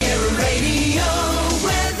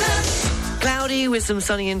with some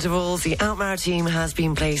sunny intervals. The Maritime has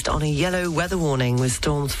been placed on a yellow weather warning with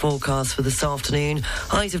storms forecast for this afternoon.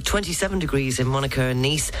 Highs of 27 degrees in Monaco and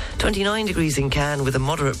Nice, 29 degrees in Cannes with a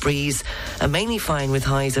moderate breeze, and mainly fine with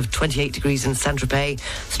highs of 28 degrees in Saint-Tropez.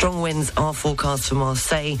 Strong winds are forecast for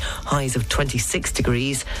Marseille, highs of 26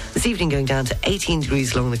 degrees. This evening going down to 18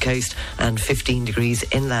 degrees along the coast and 15 degrees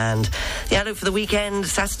inland. The outlook for the weekend,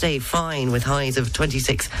 Saturday fine with highs of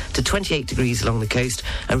 26 to 28 degrees along the coast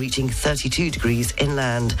and reaching 32 degrees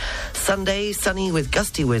inland. Sunday, sunny with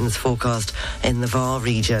gusty winds forecast in the Var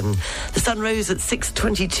region. The sun rose at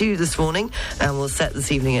 6:22 this morning and will set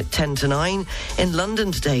this evening at 10 to 9. In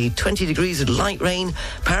London today, 20 degrees with light rain.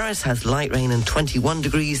 Paris has light rain and 21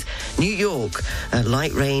 degrees. New York,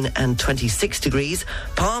 light rain and 26 degrees.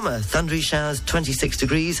 Palma, thundery showers, 26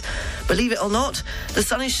 degrees. Believe it or not, the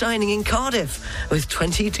sun is shining in Cardiff with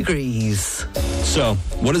 20 degrees. So,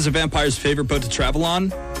 what is a vampire's favorite boat to travel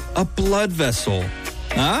on? A blood vessel.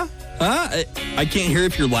 Huh? I can't hear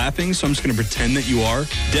if you're laughing, so I'm just going to pretend that you are.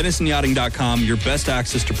 DennisonYachting.com, your best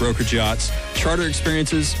access to brokerage yachts, charter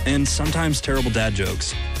experiences, and sometimes terrible dad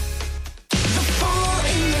jokes.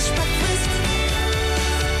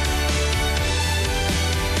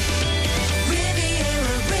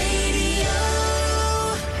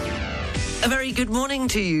 A very good morning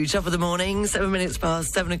to you. Top of the morning, 7 minutes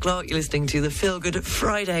past 7 o'clock. You're listening to the Feel Good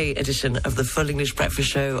Friday edition of the Full English Breakfast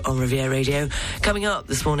Show on Riviera Radio. Coming up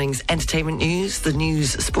this morning's entertainment news, the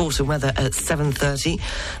news, sport and weather at 7:30.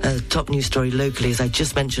 Top news story locally, as I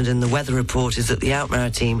just mentioned in the weather report, is that the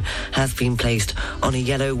Maritime has been placed on a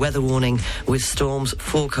yellow weather warning with storms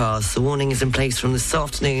forecast. The warning is in place from this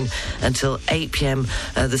afternoon until 8 p.m.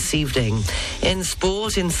 This evening. In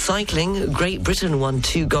sport, in cycling, Great Britain won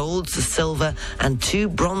 2 golds, a silver and 2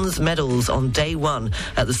 bronze medals on day 1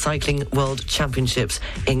 at the Cycling World Championships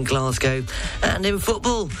in Glasgow. And in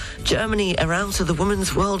football, Germany are out of the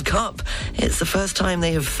Women's World Cup. It's the first time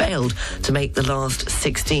they have failed to make the last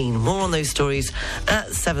 16. More on those stories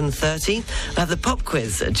at 7:30. We have the pop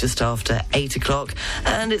quiz just after 8 o'clock.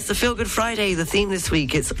 And it's the Feel Good Friday. The theme this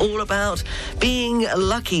week, it's all about being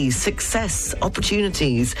lucky, success,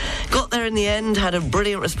 opportunities. Got there in the end, had a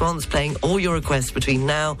brilliant response, playing all your requests between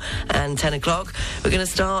now and 10 o'clock. We're going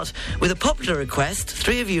to start with a popular request.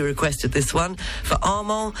 3 of you requested this one for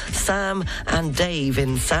Armand, Sam and Dave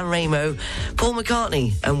in San Remo. Paul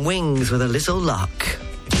McCartney and Wings with a Little Luck.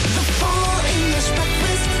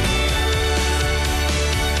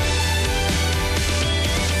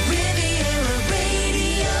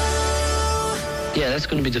 Yeah, that's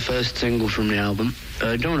going to be the first single from the album.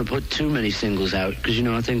 I don't want to put too many singles out because,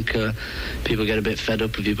 I think people get a bit fed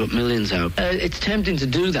up if you put millions out. It's tempting to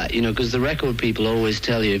do that, because the record people always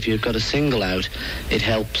tell you if you've got a single out, it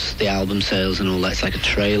helps the album sales and all that. It's like a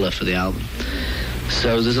trailer for the album.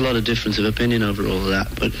 So there's a lot of difference of opinion over all of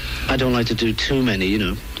that. But I don't like to do too many,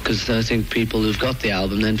 because I think people who've got the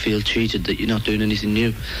album then feel cheated that you're not doing anything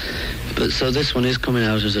new. But so this one is coming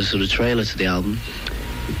out as a sort of trailer to the album.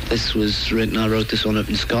 This was written, I wrote this one up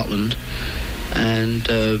in Scotland, and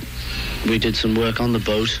we did some work on the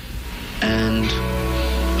boat and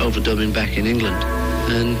overdubbing back in England.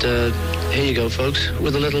 And here you go, folks.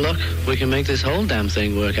 With a little luck, we can make this whole damn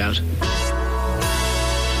thing work out.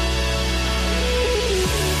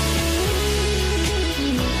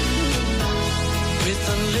 With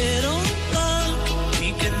a little luck,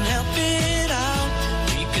 we can help it out.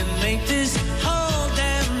 We can make this whole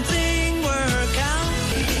damn thing work out.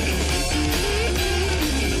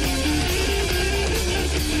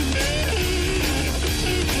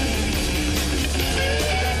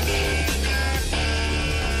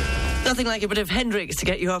 Nothing like a bit of Hendrix to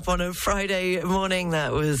get you up on a Friday morning.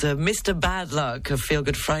 That was Mr. Bad Luck, a Feel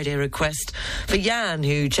Good Friday request for Jan,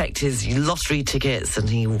 who checked his lottery tickets and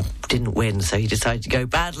he didn't win, so he decided to go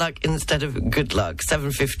bad luck instead of good luck.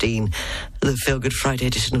 7:15, the Feel Good Friday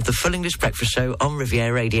edition of the Full English Breakfast Show on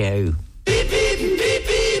Riviera Radio. Beep, beep, beep,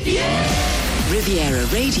 beep, yeah. Riviera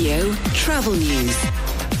Radio Travel News.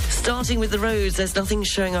 Starting with the roads, there's nothing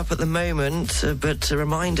showing up at the moment, but a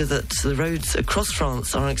reminder that the roads across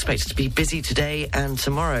France are expected to be busy today and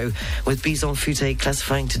tomorrow, with Bison-Futé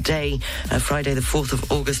classifying today, Friday the 4th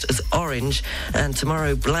of August, as orange, and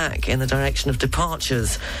tomorrow black in the direction of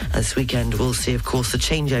departures. This weekend we'll see, of course, the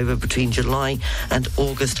changeover between July and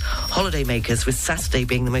August holidaymakers, with Saturday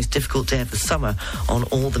being the most difficult day of the summer on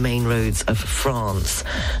all the main roads of France.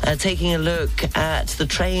 Taking a look at the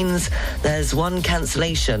trains, there's one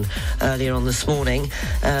cancellation earlier on this morning.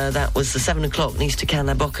 That was the 7 o'clock Nice to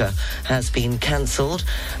Cannes-la-Bocca has been cancelled.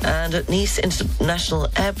 And at Nice International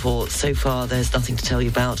Airport, so far there's nothing to tell you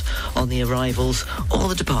about on the arrivals or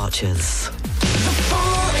the departures. The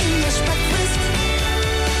Full English Breakfast.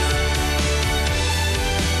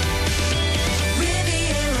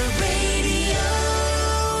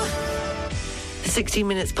 16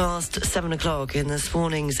 minutes past 7 o'clock in this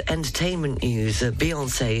morning's entertainment news.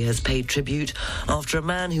 Beyoncé has paid tribute after a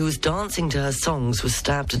man who was dancing to her songs was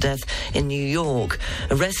stabbed to death in New York.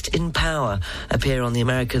 Arrest in Power appear on the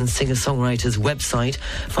American singer-songwriter's website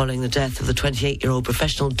following the death of the 28-year-old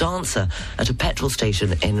professional dancer at a petrol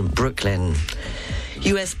station in Brooklyn.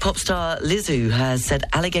 US pop star Lizzo has said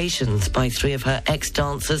allegations by 3 of her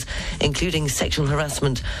ex-dancers, including sexual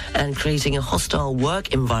harassment and creating a hostile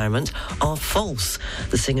work environment, are false.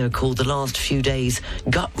 The singer called the last few days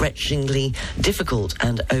gut-wrenchingly difficult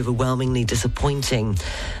and overwhelmingly disappointing.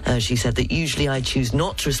 She said that usually I choose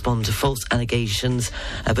not to respond to false allegations,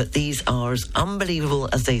 but these are as unbelievable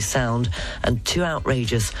as they sound and too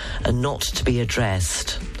outrageous and not to be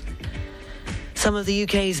addressed. Some of the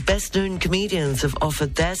UK's best-known comedians have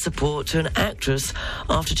offered their support to an actress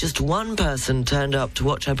after just one person turned up to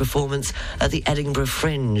watch her performance at the Edinburgh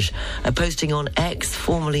Fringe. Posting on X,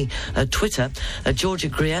 formerly Twitter, Georgia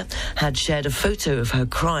Greer had shared a photo of her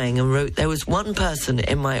crying and wrote, "There was one person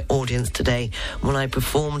in my audience today when I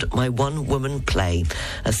performed my one-woman play,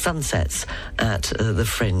 Sunsets, at the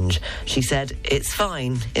Fringe." She said, "It's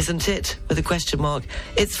fine, isn't it?" with a question mark.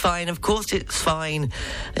 It's fine, of course it's fine.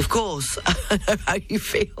 Of course. How you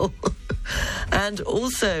feel. And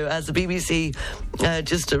also, as the BBC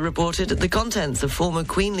just reported, the contents of former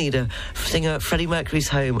Queen leader singer Freddie Mercury's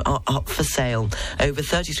home are up for sale. Over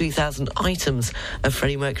 33,000 items of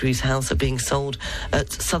Freddie Mercury's house are being sold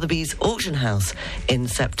at Sotheby's auction house in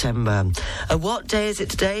September. What day is it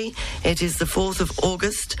today? It is the 4th of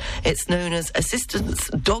August. It's known as Assistance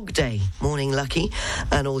Dog Day. Morning, Lucky,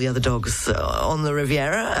 and all the other dogs on the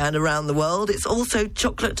Riviera and around the world. It's also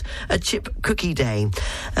Chocolate Chip Cookie Day.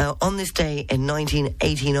 On this day in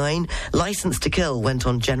 1989, Licence to Kill went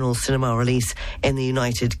on general cinema release in the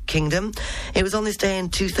United Kingdom. It was on this day in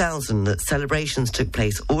 2000 that celebrations took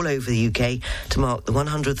place all over the UK to mark the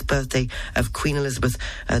 100th birthday of Queen Elizabeth,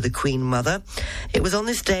 the Queen Mother. It was on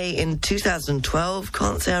this day in 2012,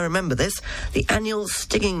 can't say I remember this, the annual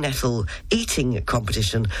stinging nettle eating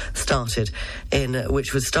competition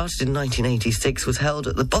which was started in 1986, was held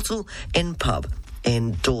at the Bottle Inn pub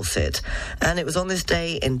in Dorset. And it was on this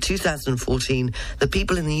day in 2014 that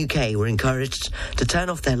people in the UK were encouraged to turn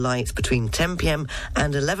off their lights between 10 p.m.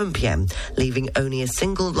 and 11 p.m, leaving only a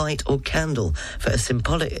single light or candle for a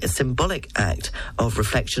symbolic act of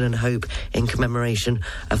reflection and hope in commemoration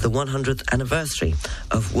of the 100th anniversary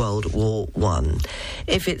of World War I.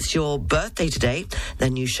 If it's your birthday today,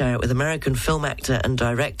 then you share it with American film actor and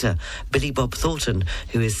director Billy Bob Thornton,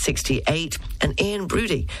 who is 68, and Ian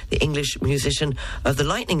Broody, the English musician of the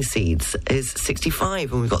Lightning Seeds, is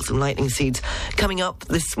 65, and we've got some Lightning Seeds coming up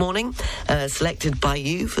this morning, selected by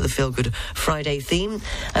you for the Feel Good Friday theme.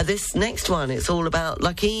 This next one, it's all about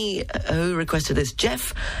Lucky, who requested this.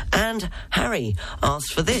 Jeff and Harry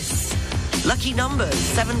asked for this. Lucky numbers,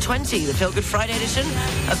 7:20, the Feel Good Friday edition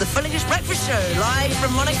of the Full English Breakfast Show, live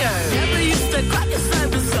from Monaco. Never used to crack a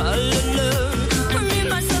cypress all alone. Me,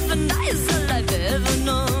 myself, and I is all I've ever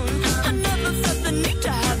known. I never felt the need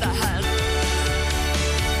to have a hand.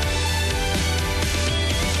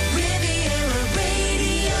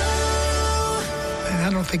 I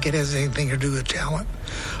don't think it has anything to do with talent.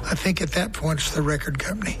 I think at that point it's the record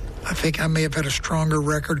company. I think I may have had a stronger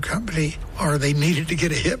record company, or they needed to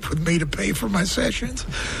get a hit with me to pay for my sessions.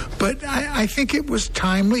 But I think it was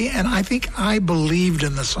timely, and I think I believed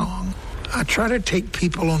in the song. I try to take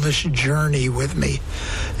people on this journey with me.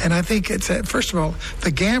 And I think it's, first of all,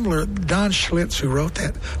 the gambler, Don Schlitz, who wrote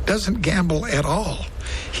that, doesn't gamble at all.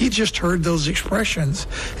 He just heard those expressions,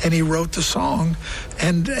 and he wrote the song,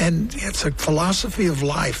 and it's a philosophy of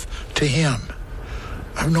life to him,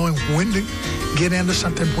 of knowing when to get into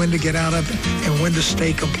something, when to get out of it, and when to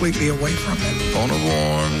stay completely away from it. On a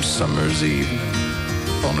warm summer's evening,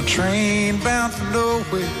 on a train bound for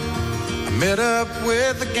nowhere, I met up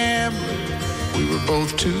with a gambler. We were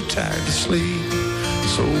both too tired to sleep,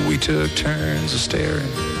 so we took turns of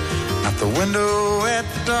staring out the window at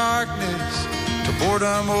the darkness till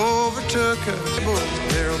boredom overtook us.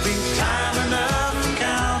 There'll be time enough for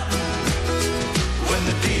counting when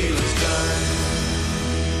the deal is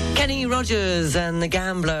done. Kenny Rogers and the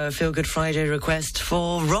Gambler, Feel Good Friday request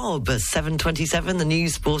for Rob at 7:27. The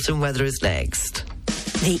news, sport and weather is next.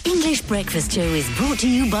 The English Breakfast Show is brought to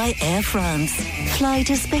you by Air France. Fly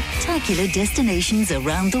to spectacular destinations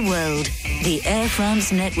around the world. The Air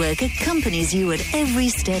France network accompanies you at every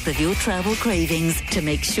step of your travel cravings to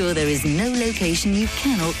make sure there is no location you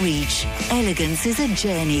cannot reach. Elegance is a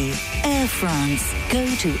journey. Air France. Go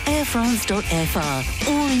to airfrance.fr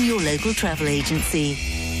or in your local travel agency.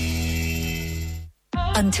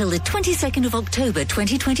 Until the 22nd of October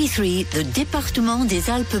 2023, the Département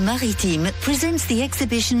des Alpes-Maritimes presents the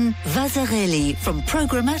exhibition Vasarely, From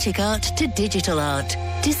Programmatic Art to Digital Art.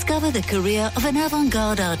 Discover the career of an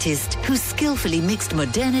avant-garde artist who skillfully mixed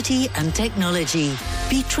modernity and technology.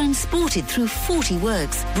 Be transported through 40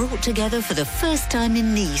 works brought together for the first time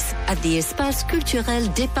in Nice at the Espace Culturel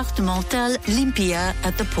Départemental Limpia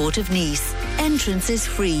at the Port of Nice. Entrance is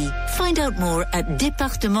free. Find out more at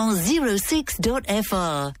département06.fr.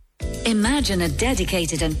 Imagine a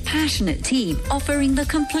dedicated and passionate team offering the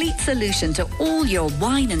complete solution to all your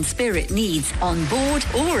wine and spirit needs on board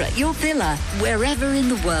or at your villa, wherever in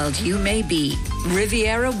the world you may be.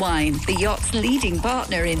 Riviera Wine, the yacht's leading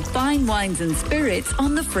partner in fine wines and spirits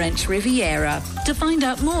on the French Riviera. To find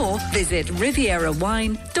out more, visit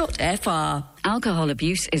rivierawine.fr. Alcohol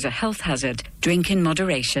abuse is a health hazard. Drink in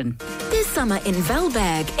moderation. This summer in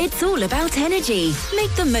Valberg, it's all about energy.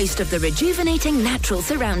 Make the most of the rejuvenating natural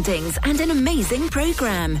surroundings and an amazing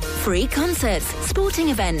programme. Free concerts, sporting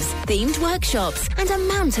events, themed workshops, and a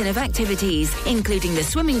mountain of activities, including the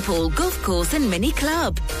swimming pool, golf course, and mini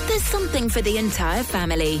club. There's something for the entire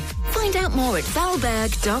family. Find out more at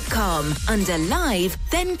valberg.com under Live,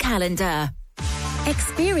 then Calendar.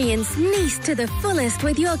 Experience Nice to the fullest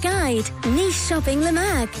with your guide, Nice Shopping Le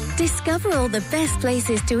Mag. Discover all the best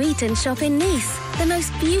places to eat and shop in Nice. The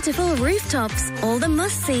most beautiful rooftops, all the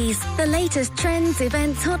must-sees, the latest trends,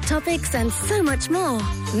 events, hot topics, and so much more.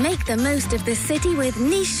 Make the most of the city with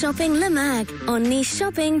Nice Shopping Le Mag on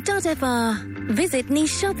niceshopping.fr. Visit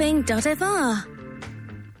niceshopping.fr.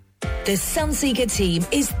 The Sunseeker team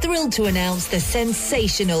is thrilled to announce the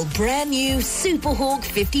sensational brand new Superhawk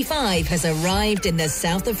 55 has arrived in the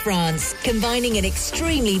south of France, combining an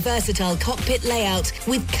extremely versatile cockpit layout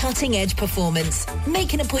with cutting-edge performance.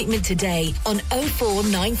 Make an appointment today on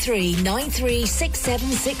 0493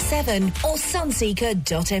 936767 or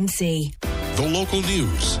sunseeker.mc. The local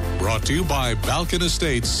news, brought to you by Balkan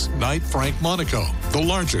Estates, Knight Frank Monaco, the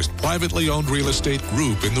largest privately owned real estate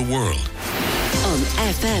group in the world. On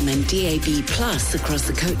FM and DAB Plus across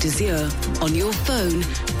the Côte d'Azur, on your phone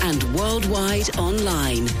and worldwide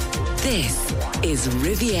online. This is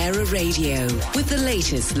Riviera Radio with the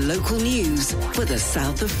latest local news for the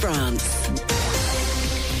south of France.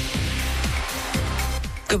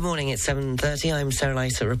 Good morning, it's 7:30. I'm Sarah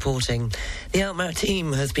Lysa reporting. The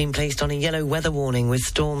Alpes-Maritimes has been placed on a yellow weather warning with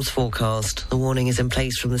storms forecast. The warning is in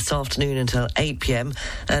place from this afternoon until 8 p.m.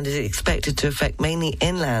 and is expected to affect mainly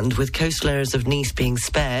inland, with coastal areas of Nice being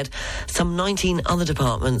spared. Some 19 other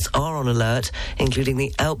departments are on alert, including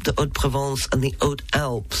the Alpes de Haute-Provence and the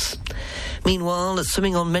Hautes-Alpes. Meanwhile,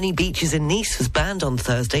 swimming on many beaches in Nice was banned on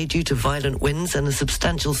Thursday due to violent winds and a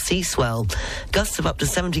substantial sea swell. Gusts of up to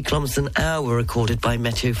 70 kilometres an hour were recorded by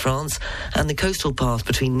Meteo France, and the coastal path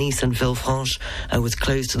between Nice and Villefranche was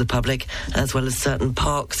closed to the public, as well as certain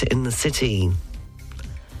parks in the city.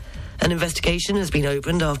 An investigation has been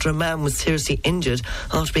opened after a man was seriously injured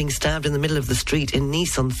after being stabbed in the middle of the street in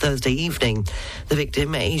Nice on Thursday evening. The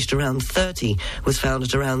victim, aged around 30, was found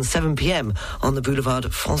at around 7 p.m. on the boulevard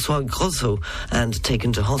François Grosso and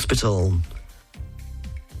taken to hospital.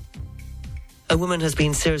 A woman has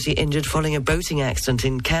been seriously injured following a boating accident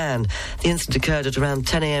in Cannes. The incident occurred at around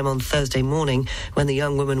 10 a.m. on Thursday morning when the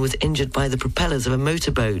young woman was injured by the propellers of a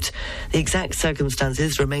motorboat. The exact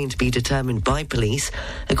circumstances remain to be determined by police.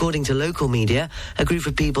 According to local media, a group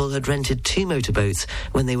of people had rented 2 motorboats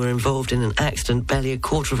when they were involved in an accident barely a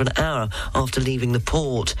quarter of an hour after leaving the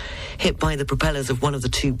port. Hit by the propellers of one of the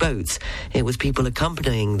 2 boats, it was people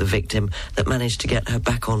accompanying the victim that managed to get her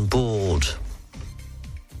back on board.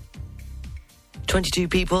 22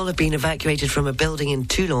 people have been evacuated from a building in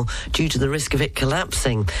Toulon due to the risk of it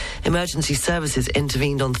collapsing. Emergency services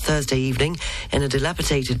intervened on Thursday evening in a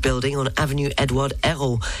dilapidated building on Avenue Edouard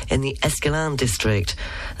Herrault in the Escalin district.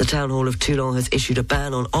 The town hall of Toulon has issued a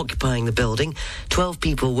ban on occupying the building. 12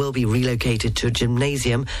 people will be relocated to a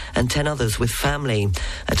gymnasium and 10 others with family.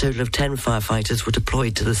 A total of 10 firefighters were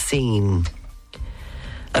deployed to the scene.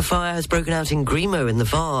 A fire has broken out in Grimaud in the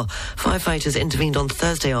Var. Firefighters intervened on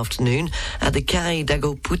Thursday afternoon at the Carré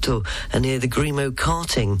d'Agoputo near the Grimaud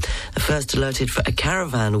karting. The first alerted for a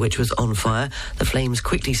caravan which was on fire. The flames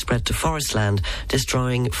quickly spread to forest land,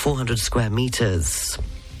 destroying 400 square metres.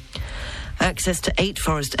 Access to 8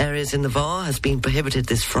 forest areas in the Var has been prohibited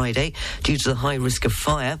this Friday due to the high risk of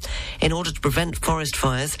fire. In order to prevent forest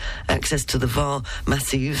fires, access to the Var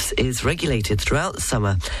massifs is regulated throughout the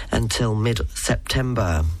summer until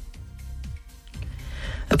mid-September.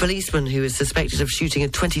 A policeman who is suspected of shooting a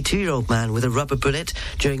 22-year-old man with a rubber bullet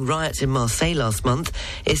during riots in Marseille last month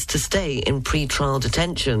is to stay in pre-trial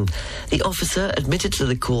detention. The officer admitted to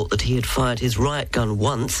the court that he had fired his riot gun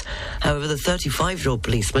once. However, the 35-year-old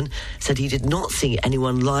policeman said he did not see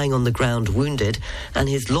anyone lying on the ground wounded, and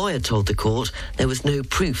his lawyer told the court there was no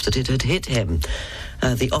proof that it had hit him.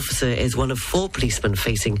 The officer is one of 4 policemen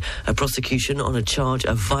facing a prosecution on a charge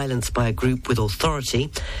of violence by a group with authority.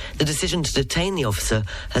 The decision to detain the officer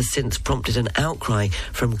has since prompted an outcry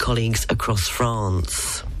from colleagues across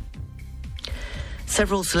France.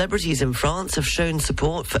 Several celebrities in France have shown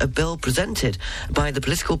support for a bill presented by the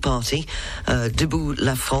political party Debout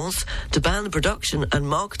la France to ban the production and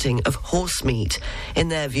marketing of horse meat. In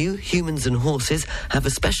their view, humans and horses have a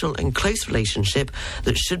special and close relationship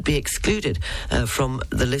that should be excluded from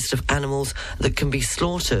the list of animals that can be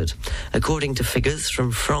slaughtered. According to figures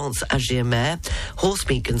from France Agir Maire, horse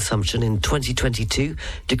meat consumption in 2022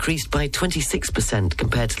 decreased by 26%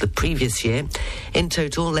 compared to the previous year. In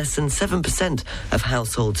total, less than 7% of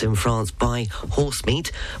households in France buy horse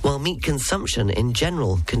meat, while meat consumption in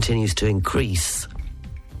general continues to increase.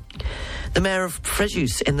 The mayor of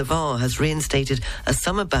Fréjus in the Var has reinstated a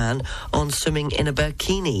summer ban on swimming in a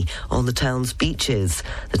burkini on the town's beaches.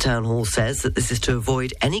 The town hall says that this is to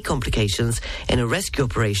avoid any complications in a rescue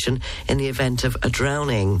operation in the event of a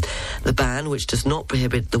drowning. The ban, which does not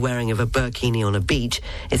prohibit the wearing of a burkini on a beach,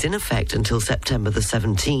 is in effect until September the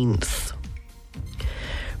 17th.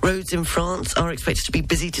 Roads in France are expected to be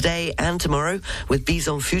busy today and tomorrow, with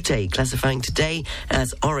Bison-Futé classifying today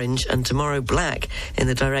as orange and tomorrow black in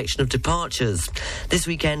the direction of departures. This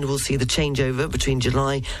weekend will see the changeover between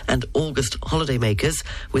July and August holidaymakers,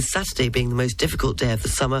 with Saturday being the most difficult day of the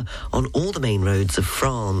summer on all the main roads of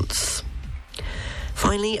France.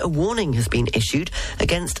 Finally, a warning has been issued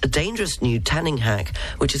against a dangerous new tanning hack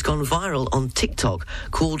which has gone viral on TikTok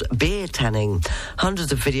called beer tanning.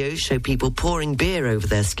 Hundreds of videos show people pouring beer over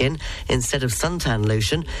their skin instead of suntan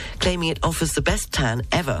lotion, claiming it offers the best tan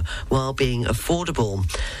ever while being affordable.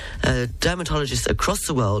 Dermatologists across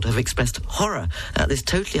the world have expressed horror at this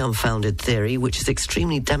totally unfounded theory, which is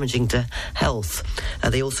extremely damaging to health.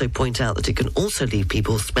 They also point out that it can also leave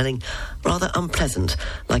people smelling rather unpleasant,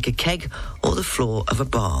 like a keg or the floor of a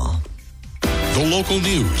bar. The local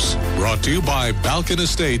news, brought to you by Balkan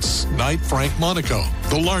Estates, Knight Frank Monaco,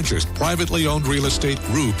 the largest privately owned real estate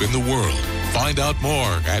group in the world. Find out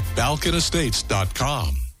more at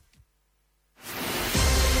balkanestates.com.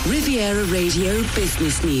 Riviera Radio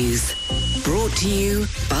Business News, brought to you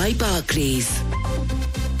by Barclays.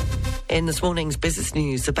 In this morning's business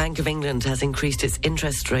news, the Bank of England has increased its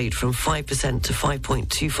interest rate from 5% to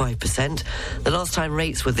 5.25%. The last time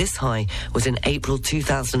rates were this high was in April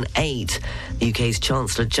 2008. The UK's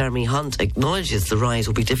Chancellor Jeremy Hunt acknowledges the rise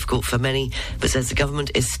will be difficult for many, but says the government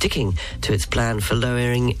is sticking to its plan for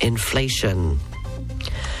lowering inflation.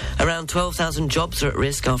 Around 12,000 jobs are at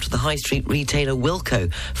risk after the high street retailer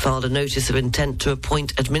Wilko filed a notice of intent to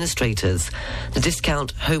appoint administrators. The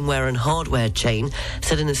discount homeware and hardware chain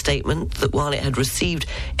said in a statement that while it had received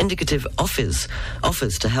indicative offers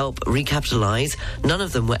to help recapitalise, none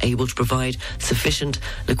of them were able to provide sufficient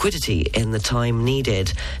liquidity in the time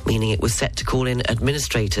needed, meaning it was set to call in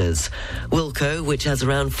administrators. Wilko, which has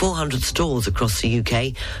around 400 stores across the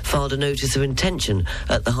UK, filed a notice of intention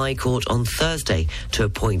at the High Court on Thursday to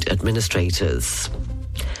appoint administrators.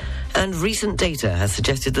 And recent data has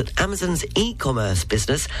suggested that Amazon's e-commerce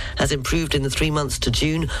business has improved in the 3 months to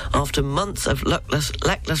June after months of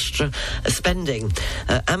lackluster spending.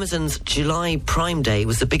 Amazon's July Prime Day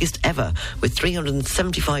was the biggest ever, with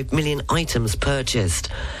 375 million items purchased.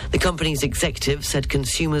 The company's executive said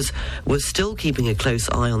consumers were still keeping a close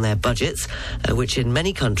eye on their budgets, which in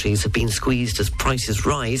many countries have been squeezed as prices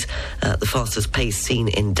rise at the fastest pace seen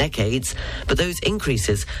in decades. But those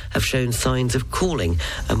increases have shown signs of cooling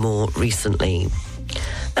more recently.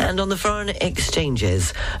 And on the foreign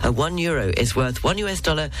exchanges, €1 is worth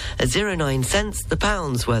 $1.09. The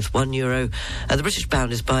pound's worth €1. The British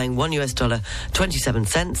pound is buying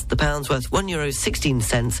 $1.27. The pound's worth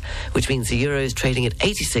 €1.16, which means the euro is trading at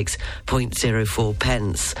 86.04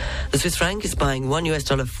 pence. The Swiss franc is buying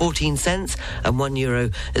 $1.14 and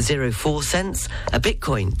 €1.04. A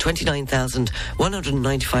Bitcoin,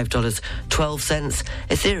 $29,195.12.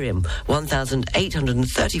 Ethereum,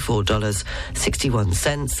 $1,834.61.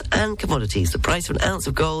 And commodities, the price of an ounce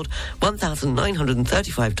of gold,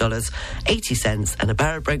 $1,935.80, and a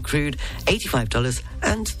barrel of Brent crude,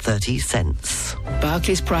 $85.30.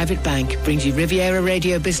 Barclays Private Bank brings you Riviera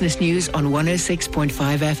Radio Business News on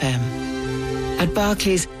 106.5 FM. At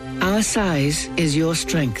Barclays, our size is your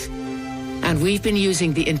strength. And we've been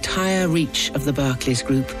using the entire reach of the Barclays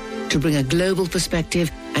Group to bring a global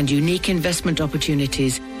perspective and unique investment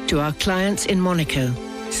opportunities to our clients in Monaco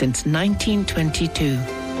since 1922.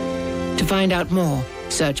 To find out more,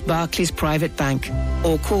 search Barclays Private Bank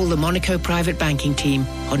or call the Monaco Private Banking Team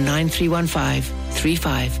on 9315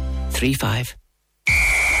 3535.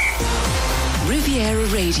 Riviera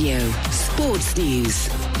Radio, Sports News.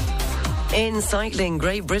 In cycling,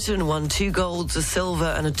 Great Britain won 2 golds, a silver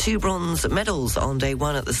and 2 bronze medals on day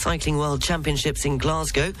 1 at the Cycling World Championships in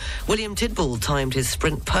Glasgow. William Tidball timed his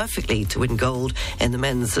sprint perfectly to win gold in the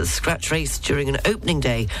men's scratch race during an opening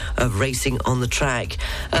day of racing on the track.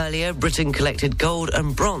 Earlier, Britain collected gold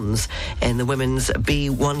and bronze in the women's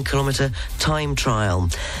B1 kilometre time trial.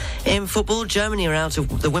 In football, Germany are out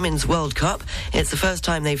of the Women's World Cup. It's the first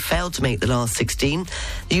time they've failed to make the last 16.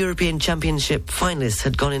 The European Championship finalists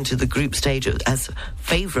had gone into the group stage as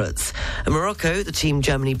favourites. Morocco, the team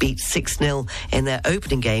Germany beat 6-0 in their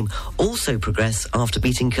opening game, also progress after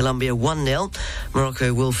beating Colombia 1-0.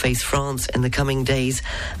 Morocco will face France in the coming days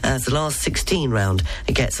as the last 16 round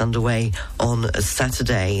gets underway on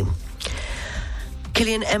Saturday.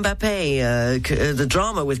 Kylian Mbappé, the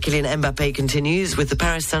drama with Kylian Mbappé continues, with the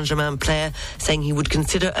Paris Saint-Germain player saying he would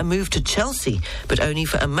consider a move to Chelsea, but only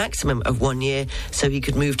for a maximum of 1 year, so he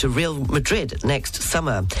could move to Real Madrid next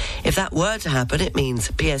summer. If that were to happen, it means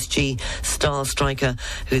PSG star striker,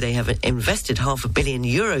 who they have invested €500 million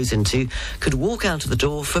into, could walk out of the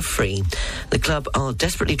door for free. The club are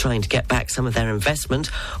desperately trying to get back some of their investment,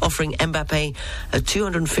 offering Mbappé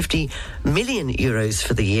 €250 million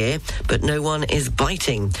for the year, but no one is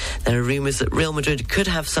biting. There are rumours that Real Madrid could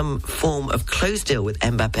have some form of closed deal with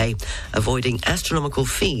Mbappé, avoiding astronomical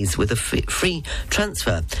fees with a free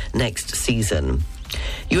transfer next season.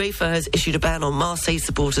 UEFA has issued a ban on Marseille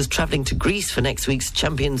supporters travelling to Greece for next week's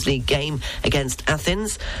Champions League game against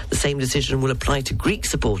Athens. The same decision will apply to Greek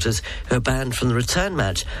supporters who are banned from the return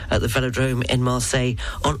match at the Velodrome in Marseille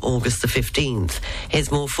on August the 15th.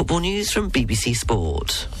 Here's more football news from BBC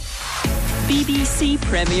Sport. BBC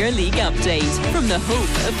Premier League update from the home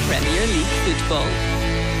of Premier League football.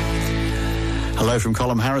 Hello from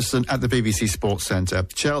Colm Harrison at the BBC Sports Centre.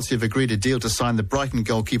 Chelsea have agreed a deal to sign the Brighton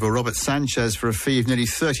goalkeeper Robert Sanchez for a fee of nearly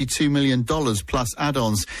 $32 million plus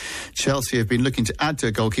add-ons. Chelsea have been looking to add to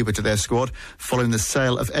a goalkeeper to their squad following the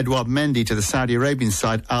sale of Edouard Mendy to the Saudi Arabian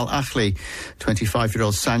side Al Ahly.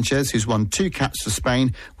 25-year-old Sanchez, who's won 2 caps for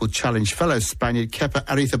Spain, will challenge fellow Spaniard Kepa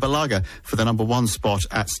Arrizabalaga for the number 1 spot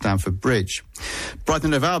at Stamford Bridge.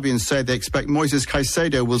 Brighton and Albion say they expect Moises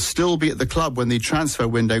Caicedo will still be at the club when the transfer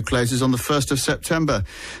window closes on the 1st of September.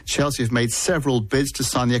 Chelsea have made several bids to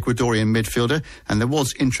sign the Ecuadorian midfielder, and there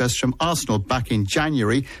was interest from Arsenal back in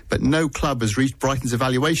January, but no club has reached Brighton's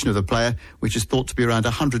evaluation of the player, which is thought to be around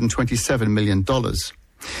 $127 million.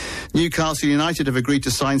 Newcastle United have agreed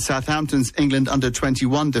to sign Southampton's England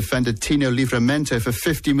under-21 defender Tino Livramento for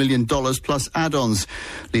 $50 million plus add-ons.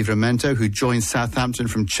 Livramento, who joined Southampton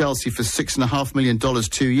from Chelsea for $6.5 million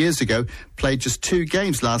 2 years ago, played just 2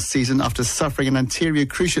 games last season after suffering an anterior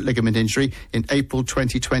cruciate ligament injury in April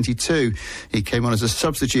 2022. He came on as a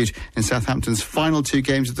substitute in Southampton's final 2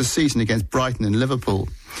 games of the season against Brighton and Liverpool.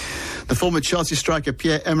 The former Chelsea striker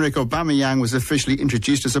Pierre-Emerick Aubameyang was officially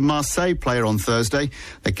introduced as a Marseille player on Thursday.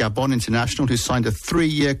 The Gabon international, who signed a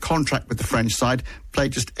 3-year contract with the French side,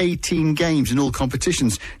 played just 18 games in all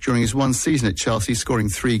competitions during his 1 season at Chelsea, scoring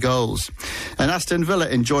 3 goals. And Aston Villa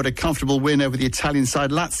enjoyed a comfortable win over the Italian side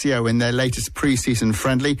Lazio in their latest pre-season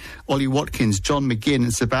friendly. Ollie Watkins, John McGinn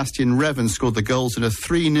and Sebastian Revan scored the goals in a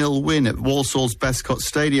 3-0 win at Walsall's Bestcott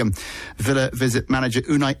Stadium. Villa visit manager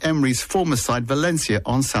Unai Emery's former side Valencia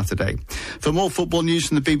on Saturday. For more football news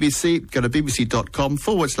from the BBC, go to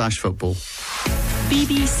bbc.com/football.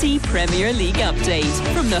 BBC Premier League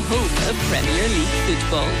update from the home of Premier League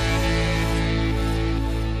football.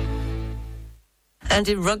 And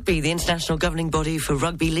in rugby, the international governing body for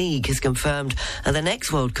Rugby League has confirmed that the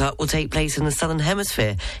next World Cup will take place in the Southern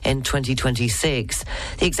Hemisphere in 2026.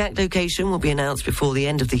 The exact location will be announced before the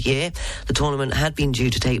end of the year. The tournament had been due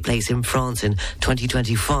to take place in France in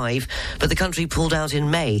 2025, but the country pulled out in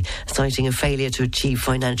May, citing a failure to achieve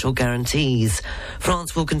financial guarantees.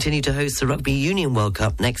 France will continue to host the Rugby Union World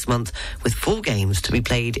Cup next month, with 4 games to be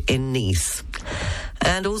played in Nice.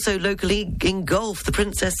 And also locally in golf, the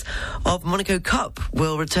Princess of Monaco Cup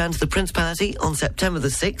will return to the Principality on September the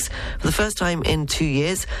 6th for the first time in 2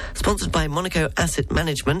 years, sponsored by Monaco Asset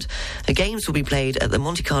Management. The games will be played at the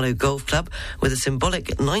Monte Carlo Golf Club with a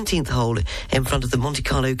symbolic 19th hole in front of the Monte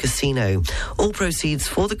Carlo Casino. All proceeds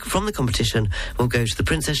from the competition will go to the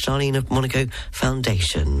Princess Charlene of Monaco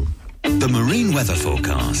Foundation. The marine weather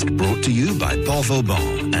forecast brought to you by Port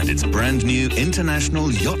Vauban and its brand new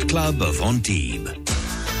International Yacht Club of Antibes.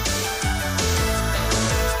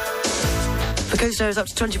 The coast area is up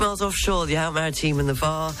to 20 miles offshore, the Out Maritime and the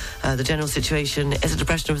VAR. The general situation is a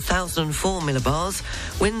depression of 1,004 millibars.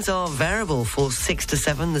 Winds are variable, force 6 to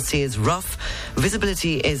 7. The sea is rough.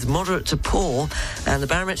 Visibility is moderate to poor. And the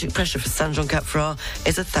barometric pressure for Saint-Jean-Cap-Ferrat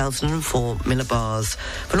is 1,004 millibars.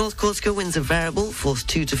 For North Corsica, winds are variable, force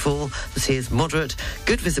 2 to 4. The sea is moderate,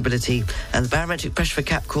 good visibility. And the barometric pressure for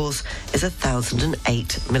Cap Corse is 1,008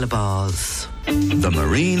 millibars. The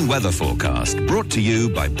marine weather forecast brought to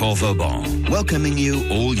you by Port Vauban, welcoming you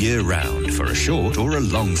all year round for a short or a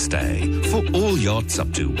long stay for all yachts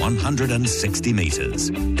up to 160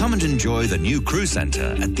 metres. Come and enjoy the new crew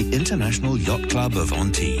centre at the International Yacht Club of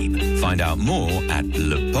Antibes. Find out more at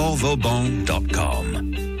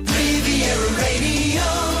leportvauban.com. Riviera Radio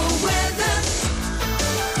weather.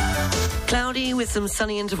 Cloudy with some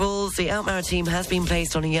sunny intervals. The Out Maritime has been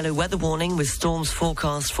placed on a yellow weather warning with storms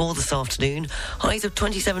forecast for this afternoon. Highs of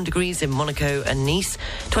 27 degrees in Monaco and Nice,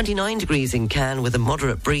 29 degrees in Cannes with a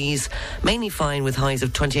moderate breeze, mainly fine with highs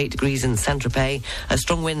of 28 degrees in Saint-Tropez.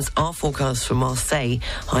 Strong winds are forecast for Marseille,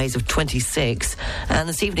 highs of 26, and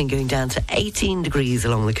this evening going down to 18 degrees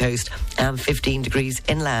along the coast and 15 degrees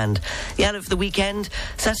inland. The outlook for the weekend,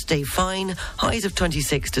 Saturday fine, highs of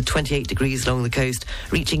 26 to 28 degrees along the coast,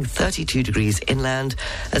 reaching 32 degrees inland.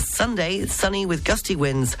 Sunday, sunny with gusty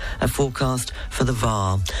winds, a forecast for the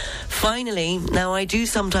VAR. Finally, now I do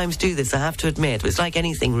sometimes do this, I have to admit, but it's like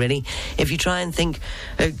anything really. If you try and think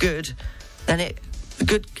good, then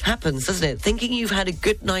good happens, doesn't it? Thinking you've had a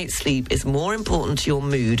good night's sleep is more important to your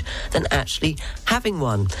mood than actually having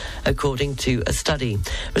one, according to a study.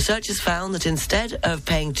 Researchers found that instead of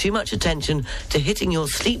paying too much attention to hitting your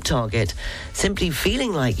sleep target, simply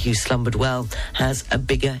feeling like you slumbered well has a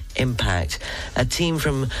bigger impact. A team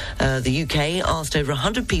from the UK asked over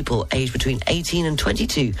 100 people aged between 18 and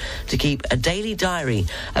 22 to keep a daily diary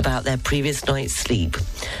about their previous night's sleep.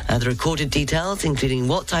 The recorded details, including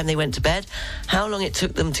what time they went to bed, how long it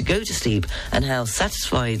took them to go to sleep, and how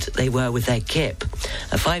satisfied they were with their kip.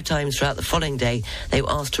 5 times throughout the following day, they were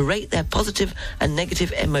asked to rate their positive and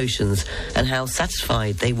negative emotions and how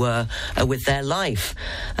satisfied they were with their life.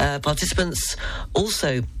 Participants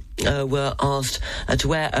also were asked to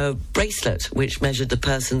wear a bracelet which measured the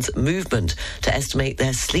person's movement to estimate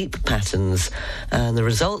their sleep patterns. And the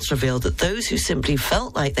results revealed that those who simply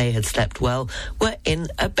felt like they had slept well were in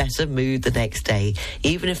a better mood the next day,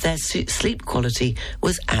 even if their sleep quality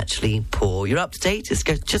was actually poor. You're up to date. It's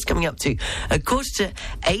just coming up to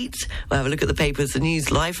 7:45. We'll have a look at the papers, the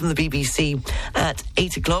news live from the BBC at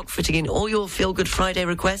 8 o'clock, fitting in all your Feel Good Friday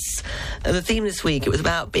requests. The theme this week, it was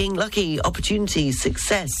about being lucky, opportunity,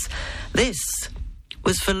 success. This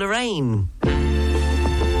was for Lorraine.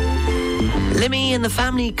 Limmy and the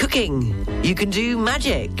family cooking. You can do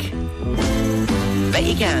magic. Bet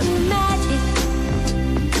you can. Magic.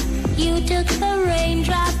 You took the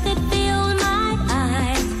raindrops that filled my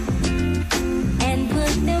eyes and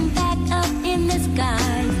put them back up in the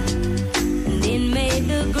sky, and then made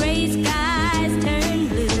the gray skies turn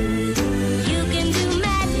blue. You can do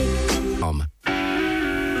magic.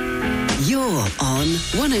 You're on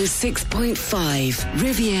 106.5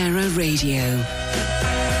 Riviera Radio.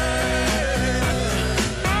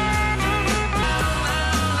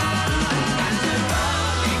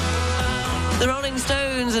 The Rolling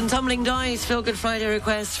Stones and Tumbling Dice. Feel Good Friday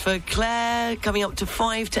request for Claire, coming up to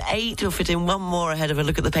 5 to 8. We'll fit in one more ahead of a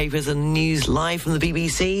look at the papers and news live from the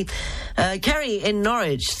BBC. Kerry in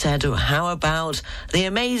Norwich said, how about the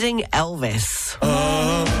amazing Elvis?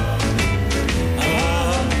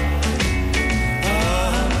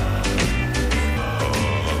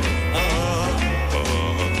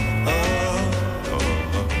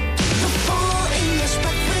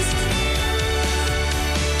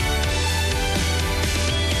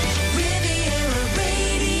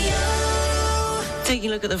 Taking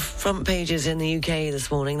a look at the front pages in the UK this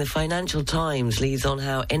morning, the Financial Times leads on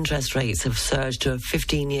how interest rates have surged to a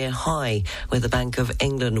 15-year high, with the Bank of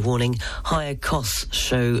England warning higher costs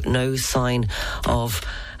show no sign of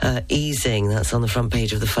easing. That's on the front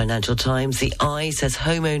page of the Financial Times. The Eye says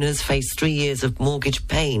homeowners face 3 years of mortgage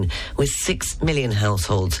pain, with 6 million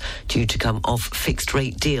households due to come off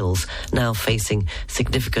fixed-rate deals now facing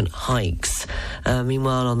significant hikes.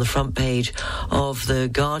 Meanwhile, on the front page of The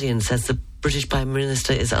Guardian says the British Prime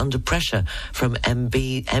Minister is under pressure from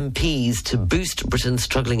MPs to boost Britain's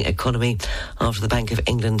struggling economy after the Bank of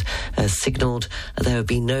England signalled there would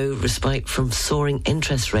be no respite from soaring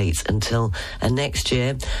interest rates until next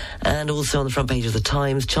year. And also on the front page of the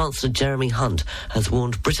Times, Chancellor Jeremy Hunt has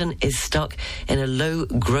warned Britain is stuck in a low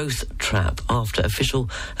growth trap after official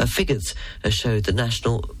figures showed the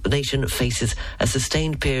nation faces a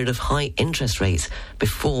sustained period of high interest rates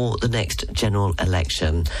before the next general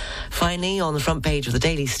election. Finally, on the front page of the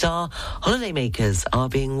Daily Star, holidaymakers are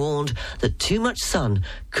being warned that too much sun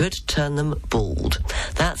could turn them bald.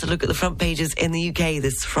 That's a look at the front pages in the UK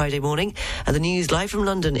this Friday morning, and the news live from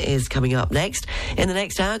London is coming up next. In the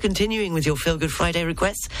next hour, continuing with your Feel Good Friday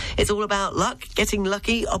requests, it's all about luck, getting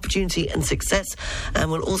lucky, opportunity and success, and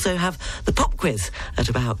we'll also have the pop quiz at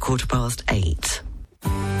about 8:15.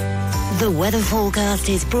 The weather forecast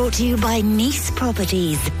is brought to you by Nice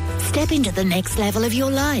Properties. Step into the next level of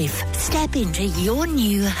your life. Step into your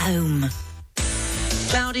new home.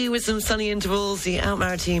 Cloudy with some sunny intervals. The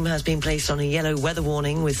Out-Maritime has been placed on a yellow weather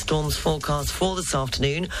warning with storms forecast for this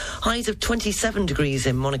afternoon. Highs of 27 degrees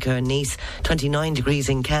in Monaco and Nice, 29 degrees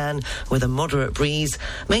in Cannes with a moderate breeze.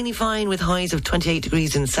 Mainly fine with highs of 28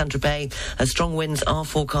 degrees in Saint-Tropez. Strong winds are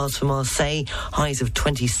forecast for Marseille, highs of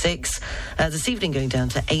 26. This evening going down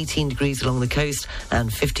to 18 degrees along the coast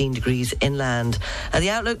and 15 degrees inland. The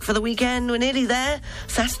outlook for the weekend, we're nearly there.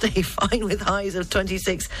 Saturday fine with highs of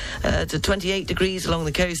 26 to 28 degrees along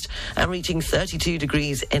the coast and reaching 32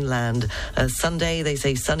 degrees inland. Sunday, they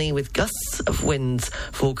say sunny with gusts of winds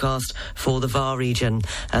forecast for the VAR region.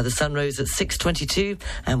 The sun rose at 6:22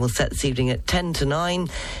 and will set this evening at 10 to 9.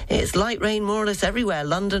 It's light rain more or less everywhere.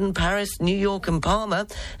 London, Paris, New York and Palma.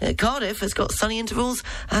 Cardiff has got sunny intervals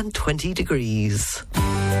and 20 degrees.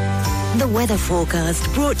 The weather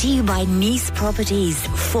forecast brought to you by Nice Properties.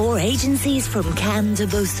 4 agencies from Cannes to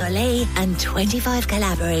Beausoleil and 25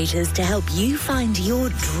 collaborators to help you find your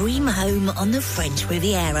dream home on the French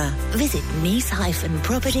Riviera. Visit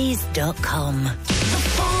nice-properties.com.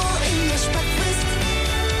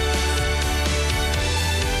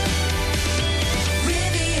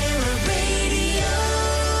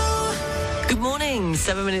 Good morning,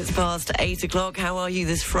 7 minutes past 8 o'clock. How are you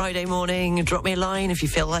this Friday morning? Drop me a line if you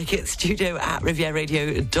feel like it.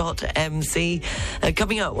 studio@rivieradio.mc.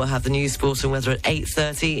 Coming up, we'll have the news, sport and weather at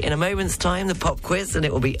 8:30. In a moment's time, the pop quiz, and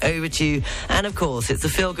it will be over to you. And of course, it's the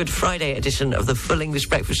Feel Good Friday edition of the Full English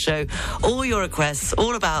Breakfast Show. All your requests,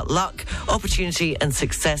 all about luck, opportunity and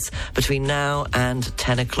success between now and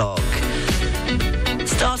 10 o'clock.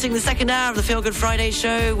 Starting the second hour of the Feel Good Friday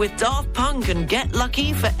show with Daft Punk and Get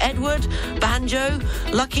Lucky for Edward, Banjo,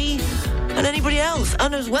 Lucky, and anybody else.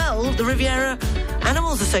 And as well, the Riviera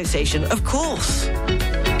Animals Association, of course.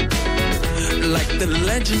 Like the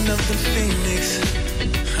legend of the phoenix,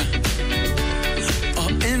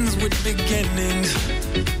 all ends with beginnings.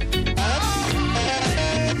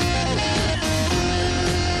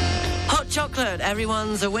 Hot chocolate,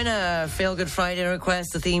 everyone's a winner. Feel Good Friday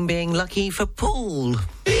request, the theme being Lucky for Paul.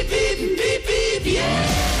 Beep, beep, beep, beep, yeah.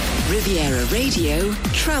 Riviera Radio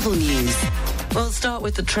Travel News. We'll start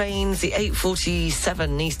with the trains. The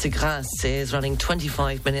 8:47 Nice to Grasse is running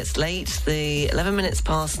 25 minutes late. The 11 minutes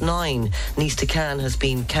past 9 Nice to Cannes has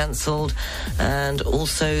been cancelled. And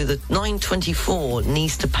also the 9:24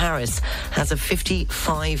 Nice to Paris has a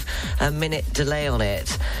 55-minute delay on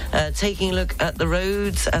it. Taking a look at the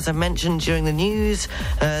roads, as I mentioned during the news,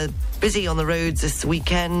 busy on the roads this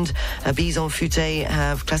weekend. Bison Futé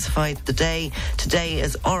have classified the day today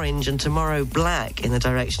as orange and tomorrow black in the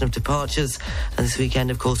direction of departures. And this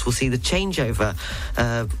weekend, of course, we'll see the changeover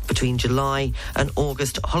between July and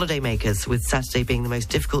August holidaymakers, with Saturday being the most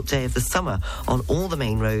difficult day of the summer on all the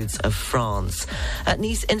main roads of France. At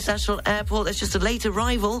Nice International Airport, there's just a late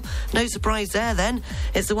arrival. No surprise there, then.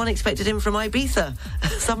 It's the one expected in from Ibiza.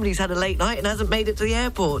 Somebody's had a late night and hasn't made it to the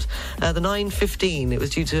airport. The 9:15. It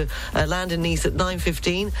was due to land in Nice at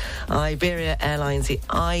 9:15. Iberia Airlines, the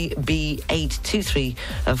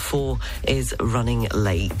IB8234 is running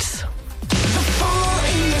late.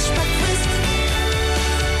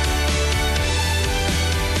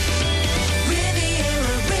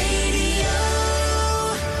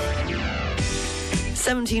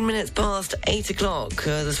 17 minutes past 8 o'clock.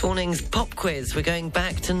 This morning's pop quiz. We're going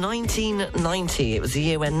back to 1990. It was the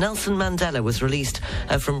year when Nelson Mandela was released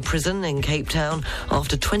from prison in Cape Town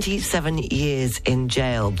after 27 years in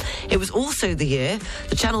jail. It was also the year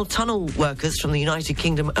the Channel Tunnel workers from the United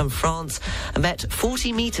Kingdom and France met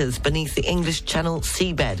 40 metres beneath the English Channel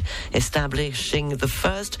seabed, establishing the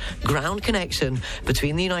first ground connection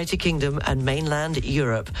between the United Kingdom and mainland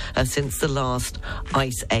Europe since the last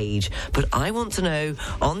ice age. But I want to know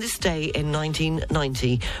on this day in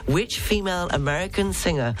 1990, which female American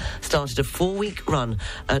singer started a 4-week run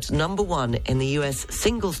at number 1 in the US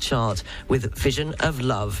singles chart with Vision of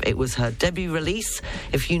Love? It was her debut release.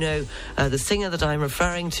 If you know the singer that I'm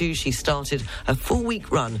referring to, she started a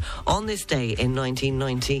 4-week run on this day in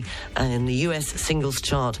 1990 in the US singles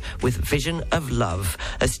chart with Vision of Love.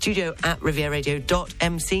 A studio at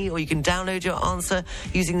rivieradio.mc, or you can download your answer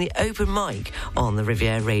using the open mic on the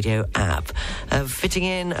Riviera Radio app. Fitting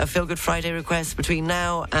in a Feel Good Friday request between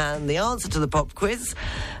now and the answer to the pop quiz.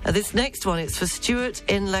 This next one, it's for Stuart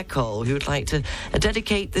in La Colle, who would like to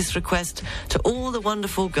dedicate this request to all the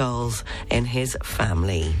wonderful girls in his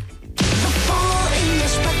family.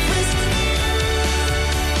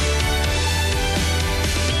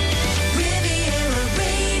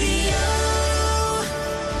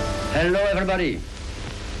 Hello, everybody.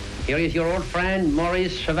 Here is your old friend,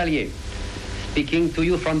 Maurice Chevalier, speaking to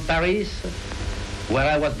you from Paris, where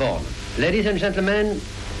I was born. Ladies and gentlemen,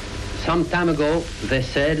 some time ago, they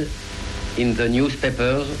said in the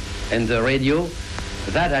newspapers and the radio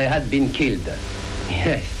that I had been killed.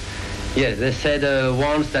 Yes, they said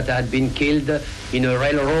once that I had been killed in a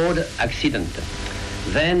railroad accident.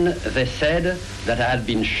 Then they said that I had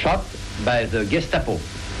been shot by the Gestapo.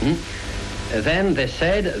 Then they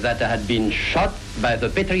said that I had been shot by the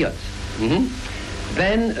Patriots.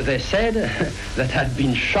 Then they said that I had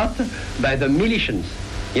been shot by the militias.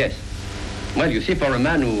 Yes. Well, you see, for a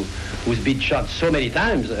man who's been shot so many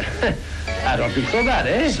times, I don't feel so bad,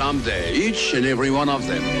 eh? Someday, each and every one of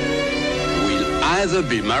them will either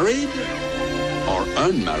be married or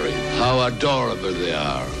unmarried. How adorable they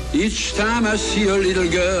are. Each time I see a little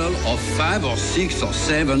girl of 5 or 6 or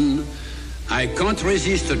 7, I can't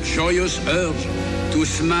resist a joyous urge to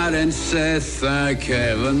smile and say thank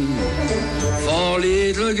heaven for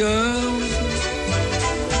little girls.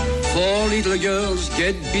 For little girls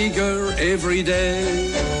get bigger every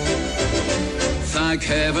day. Thank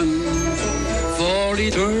heaven for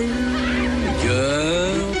little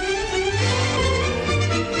girls.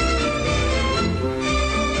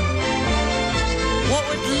 What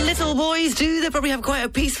would little boys do? They probably have quite a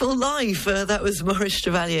peaceful life. That was Maurice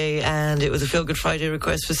Chevalier, and it was a Feel Good Friday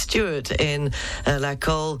request for Stuart in La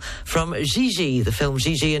Colle from Gigi, the film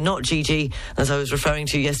Gigi and not Gigi, as I was referring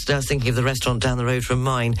to yesterday. I was thinking of the restaurant down the road from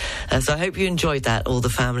mine. So I hope you enjoyed that, all the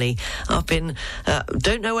family up in...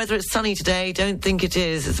 don't know whether it's sunny today. Don't think it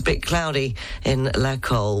is. It's a bit cloudy in La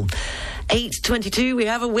Colle. 8:22, we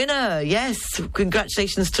have a winner. Yes,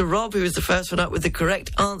 congratulations to Rob, who was the first one up with the correct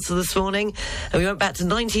answer this morning. And we went back to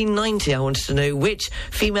 1990. I wanted to know which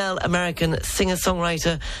female American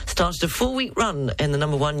singer-songwriter started a 4-week run in the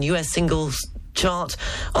number 1 US singles chart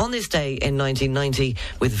on this day in 1990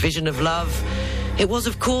 with Vision of Love. It was,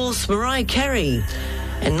 of course, Mariah Carey.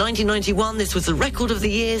 In 1991, this was the Record of the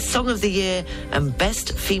Year, Song of the Year, and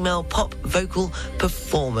Best Female Pop Vocal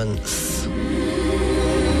Performance.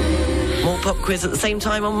 More pop quiz at the same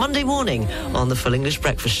time on Monday morning on the Full English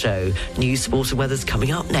Breakfast Show. News, sport and weather's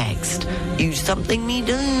coming up next. You something me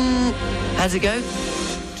do. How's it go?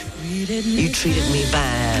 You treated me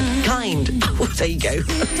bad. Kind. Oh, there you go.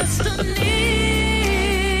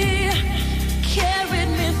 Carried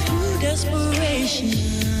me through desperation.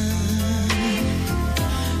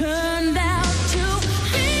 Turned out to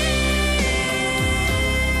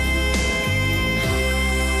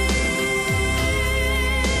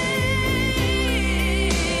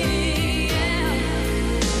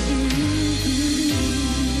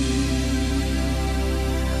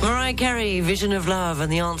Mariah Carey, Vision of Love,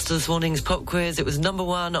 and the answer to this morning's pop quiz. It was number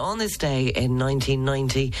 1 on this day in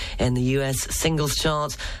 1990 in the US singles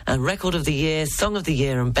chart, and Record of the Year, Song of the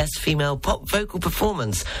Year, and Best Female Pop Vocal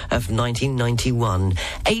Performance of 1991.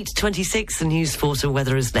 8:26, the news, sport and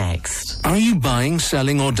weather is next. Are you buying,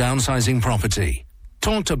 selling or downsizing property?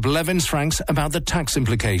 Talk to Blevins Franks about the tax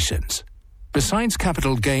implications. Besides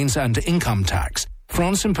capital gains and income tax,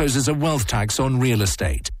 France imposes a wealth tax on real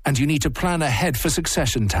estate, and you need to plan ahead for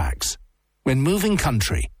succession tax. When moving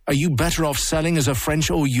country, are you better off selling as a French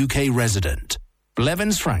or UK resident?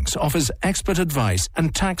 Blevins Franks offers expert advice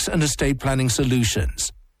and tax and estate planning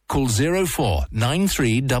solutions. Call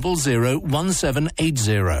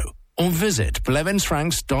 0493001780 or visit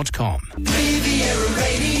blevinsfranks.com. Riviera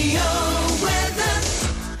Radio weather.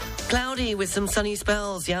 Cloudy Cloudy with some sunny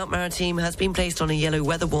spells. The Out-Maritime has been placed on a yellow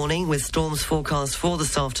weather warning with storms forecast for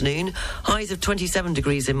this afternoon. Highs of 27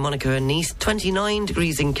 degrees in Monaco and Nice, 29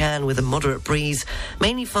 degrees in Cannes with a moderate breeze.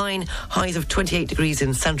 Mainly fine, highs of 28 degrees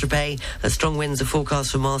in Saint-Tropez. Strong winds are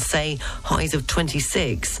forecast for Marseille, highs of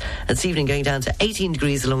 26. This evening going down to 18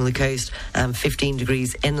 degrees along the coast and 15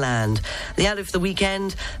 degrees inland. The outlook for the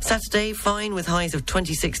weekend, Saturday fine with highs of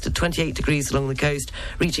 26 to 28 degrees along the coast,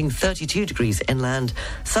 reaching 32 degrees inland.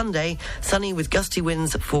 Sunday, sunny with gusty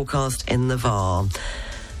winds forecast in the Var.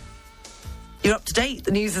 You're up to date.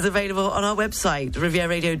 The news is available on our website,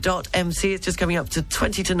 rivieradio.mc. It's just coming up to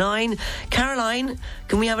 20 to 9. Caroline,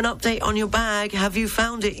 can we have an update on your bag? Have you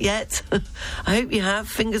found it yet? I hope you have.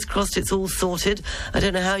 Fingers crossed it's all sorted. I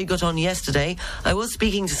don't know how you got on yesterday. I was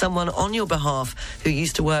speaking to someone on your behalf who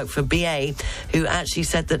used to work for BA, who actually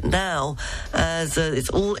said that now, as it's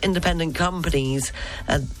all independent companies,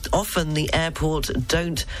 often the airport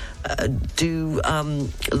don't do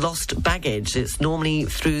lost baggage. It's normally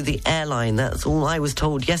through the airline. That's all I was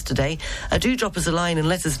told yesterday. Do drop us a line and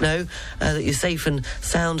let us know that you're safe and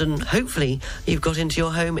sound, and hopefully you've got into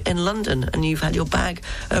your home in London and you've had your bag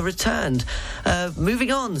returned.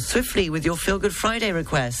 Moving on swiftly with your Feel Good Friday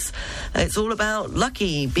requests. It's all about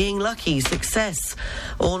being lucky, success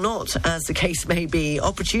or not, as the case may be,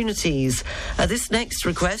 opportunities. This next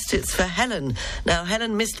request, it's for Helen. Now,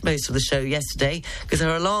 Helen missed most of the show yesterday because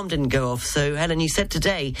her alarm didn't go off. So, Helen, you said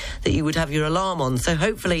today that you would have your alarm on. So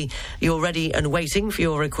hopefully you're ready and waiting for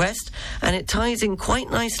your request. And it ties in quite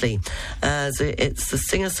nicely, as it's the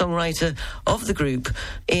singer-songwriter of the group,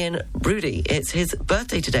 Ian Broody. It's his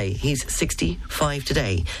birthday today. He's 65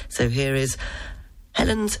 today. So here is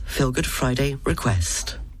Helen's Feel Good Friday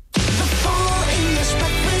request.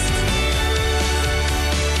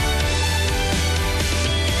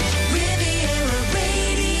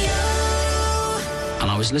 And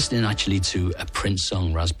I was listening actually to a Prince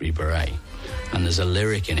song, Raspberry Beret, and there's a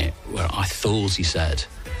lyric in it where I thought he said,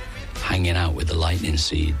 hanging out with the Lightning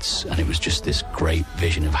Seeds, and it was just this great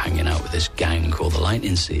vision of hanging out with this gang called the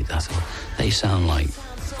Lightning Seeds. I thought, they sound like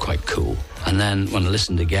quite cool. And then when I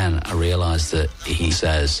listened again, I realised that he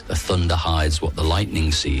says, the thunder hides what the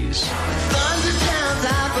lightning sees. Thunder drowns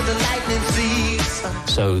out what the lightning sees.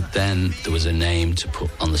 So then there was a name to put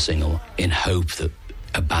on the single in hope that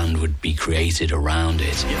a band would be created around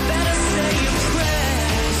it. You better say your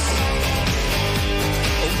prayers,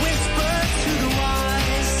 a whisper to the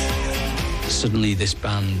wise. Suddenly this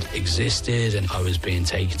band existed and I was being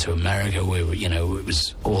taken to America where, you know, it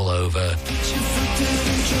was all over. I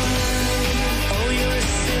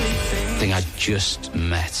think I just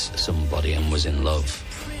met somebody and was in love.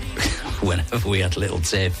 Whenever we had little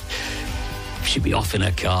tiff, she'd be off in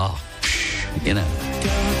her car, you know.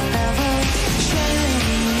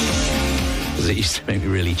 It used to make me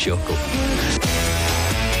really chuckle.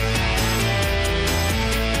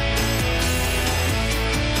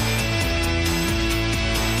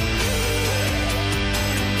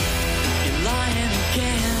 You're lying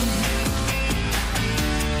again.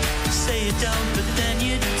 You say you don't, but then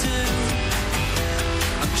you do.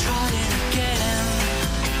 I'm trying again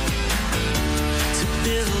to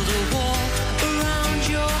build a wall around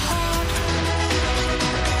your heart.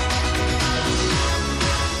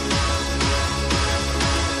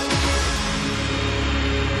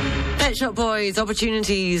 Pet Shop Boys,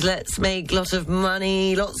 opportunities, let's make lots of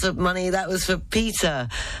money. That was for Peter.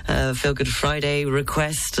 Feel Good Friday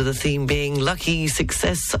request, the theme being lucky,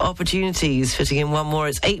 success, opportunities. Fitting in one more,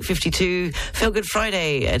 it's 8:52. Feel Good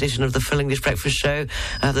Friday edition of the Full English Breakfast Show.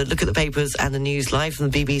 The look at the papers and the news live from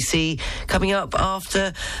the BBC. Coming up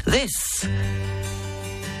after this,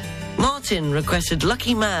 Martin requested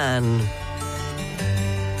Lucky Man.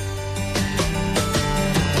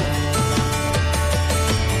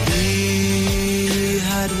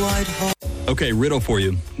 Okay, riddle for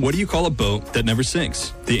you. What do you call a boat that never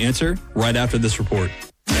sinks? The answer, right after this report.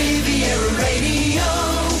 Riviera Radio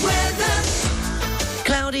weather.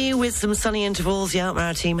 Cloudy with some sunny intervals. The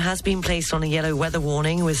Out-Maritime has been placed on a yellow weather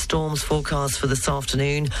warning with storms forecast for this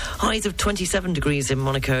afternoon. Highs of 27 degrees in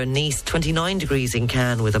Monaco and Nice, 29 degrees in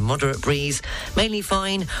Cannes with a moderate breeze. Mainly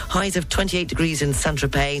fine. Highs of 28 degrees in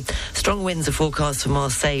Saint-Tropez. Strong winds are forecast for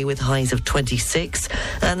Marseille with highs of 26.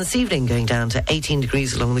 And this evening going down to 18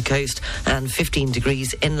 degrees along the coast and 15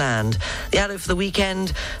 degrees inland. The outlook for the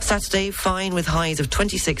weekend, Saturday fine with highs of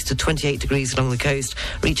 26 to 28 degrees along the coast,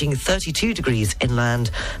 reaching 32 degrees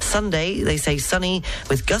inland. Sunday, they say sunny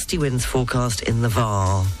with gusty winds forecast in the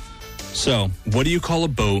Var. So, what do you call a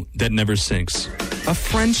boat that never sinks? A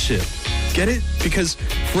friendship. Get it? Because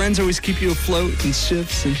friends always keep you afloat in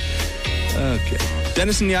ships, and Okay.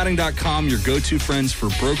 DennisonYachting.com, your go-to friends for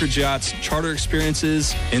brokerage yachts, charter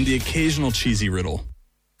experiences, and the occasional cheesy riddle.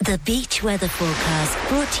 The beach weather forecast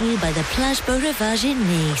brought to you by the Plage Beau Rivage in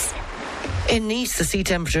Nice. In Nice, the sea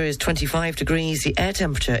temperature is 25 degrees, the air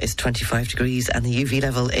temperature is 25 degrees, and the UV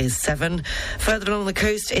level is 7. Further along the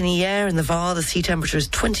coast, in Hyères in the Var, the sea temperature is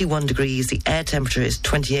 21 degrees, the air temperature is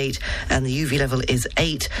 28, and the UV level is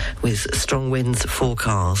 8, with strong winds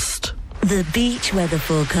forecast. The beach weather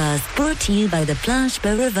forecast brought to you by the Plage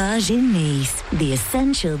Beau Rivage in Nice, the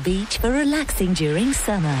essential beach for relaxing during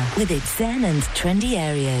summer, with its zen and trendy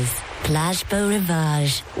areas. Plage Beau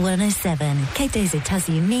Rivage, 107, Quai des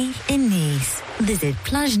États-Unis in Nice. Visit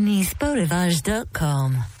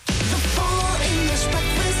plagenicebeaurivage.com. The Full English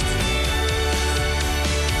Breakfast.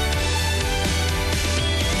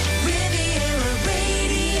 Riviera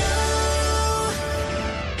Radio.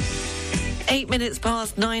 8 minutes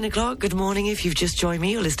past 9 o'clock. Good morning. If you've just joined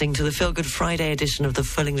me, you're listening to the Feel Good Friday edition of the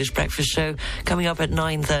Full English Breakfast Show. Coming up at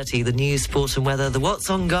 9:30, the news, sport and weather, the What's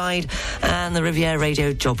On guide, and the Riviera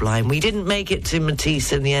Radio job line. We didn't make it to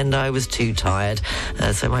Matisse in the end. I was too tired.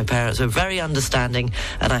 So my parents were very understanding,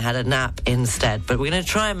 and I had a nap instead. But we're going to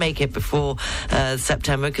try and make it before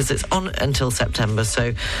September, because it's on until September.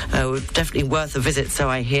 So definitely worth a visit, so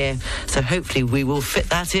I hear. So hopefully we will fit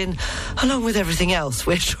that in, along with everything else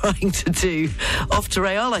we're trying to do. Off to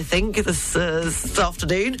Real, I think, this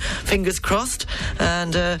afternoon. Fingers crossed.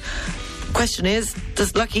 And question is,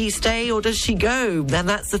 does Lucky stay or does she go? And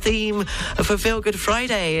that's the theme for Feel Good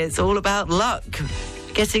Friday. It's all about luck.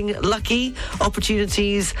 Getting lucky,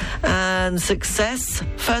 opportunities and success.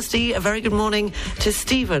 Firstly, a very good morning to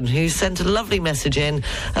Stephen, who sent a lovely message in.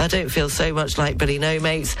 I don't feel so much like Billy No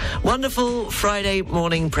Mates. Wonderful Friday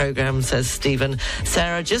morning programme, says Stephen.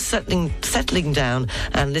 Sarah, just settling down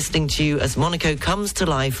and listening to you as Monaco comes to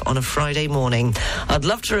life on a Friday morning. I'd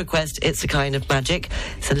love to request It's a Kind of Magic.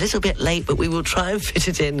 It's a little bit late, but we will try and fit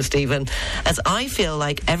it in, Stephen, as I feel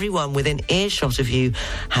like everyone within earshot of you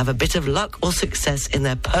have a bit of luck or success in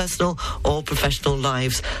their personal or professional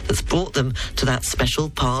lives that's brought them to that special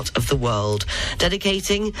part of the world.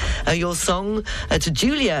 Dedicating your song to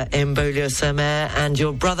Julia in Beaulieu-sur-Mer and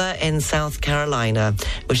your brother in South Carolina.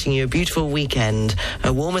 Wishing you a beautiful weekend.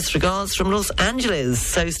 Warmest regards from Los Angeles.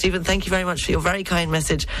 So, Stephen, thank you very much for your very kind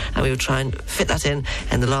message, and we will try and fit that in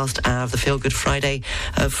the last hour of the Feel Good Friday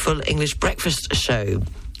Full English Breakfast Show.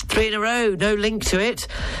 3 in a row, no link to it,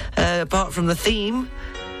 apart from the theme.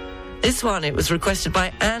 This one, it was requested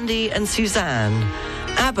by Andy and Suzanne.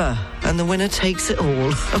 ABBA, and the winner takes it all.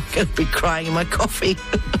 I'm going to be crying in my coffee.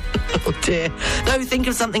 Oh, dear. No, think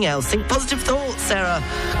of something else. Think positive thoughts, Sarah.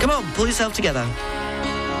 Come on, pull yourself together.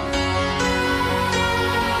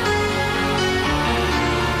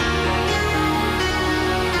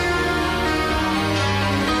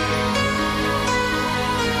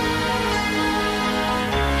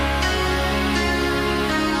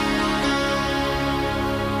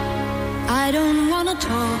 I don't wanna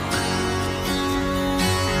talk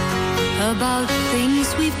about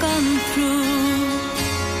things we've gone through,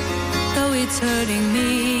 though it's hurting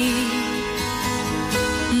me.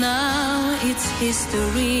 Now it's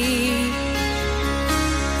history.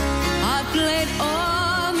 I played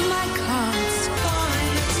all my cards for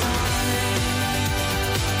the time.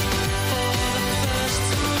 For the first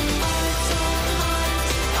time, I don't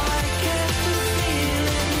mind. I get the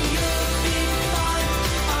feeling you'll be fine.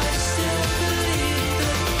 I still believe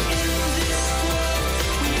that in this world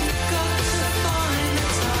we've got to find a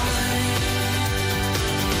time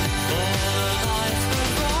for the life of Riley, the life of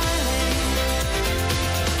Riley,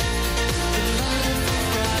 the life of Riley,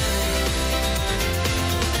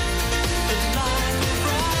 the life of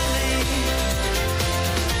Riley.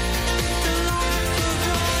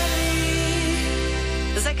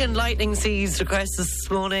 The second Lightning Seeds request this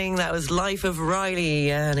morning, that was Life of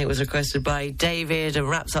Riley, and it was requested by David, and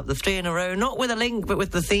wraps up the 3 in a row, not with a link, but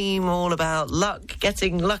with the theme all about luck,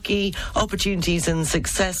 getting lucky, opportunities and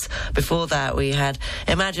success. Before that, we had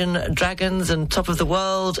Imagine Dragons and Top of the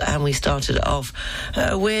World, and we started off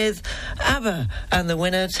with ABBA, and the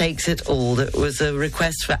winner takes it all. That was a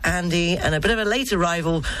request for Andy, and a bit of a late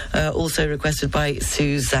arrival, also requested by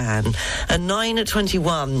Suzanne. And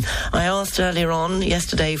 9:21, I asked earlier on,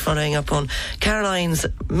 yesterday, following up on Caroline's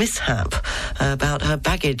mishap about her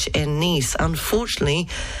baggage in Nice. Unfortunately,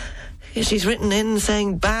 she's written in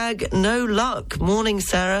saying, bag, no luck. Morning,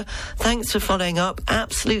 Sarah. Thanks for following up.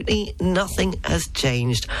 Absolutely nothing has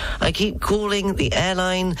changed. I keep calling the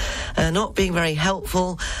airline, not being very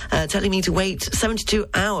helpful, telling me to wait 72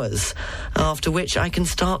 hours, after which I can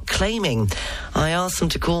start claiming. I asked them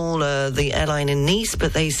to call the airline in Nice,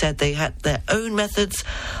 but they said they had their own methods.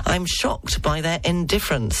 I'm shocked by their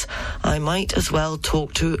indifference. I might as well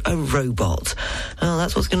talk to a robot. Well,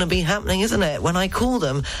 that's what's going to be happening, isn't it? When I call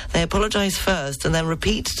them, they apologise first and then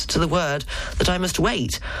repeat to the word that I must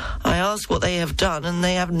wait. I ask what they have done and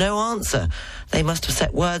they have no answer. They must have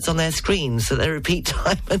set words on their screens so they repeat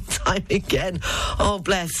time and time again. Oh,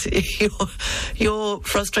 bless. Your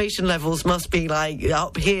frustration levels must be like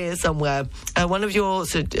up here somewhere. One of your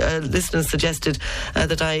listeners suggested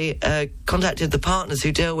that I contacted the partners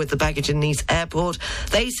who deal with the baggage in Nice airport.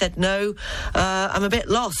 They said no. I'm a bit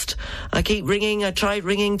lost. I keep ringing. I tried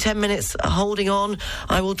ringing, 10 minutes holding on.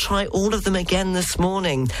 I will try all of them again this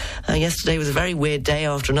morning. Yesterday was a very weird day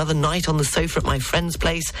after another night on the sofa at my friend's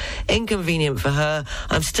place. Inconvenient for her.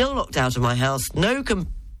 I'm still locked out of my house. No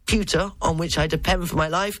computer on which I depend for my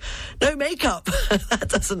life. No makeup. That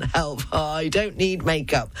doesn't help. Oh, I don't need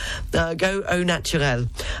makeup. Go au naturel.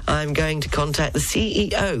 I'm going to contact the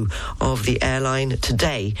CEO of the airline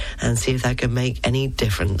today and see if that can make any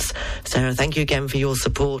difference. Sarah, thank you again for your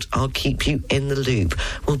support. I'll keep you in the loop.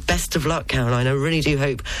 Well, best of luck, Caroline. I really do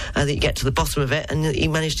hope that you get to the bottom of it and that you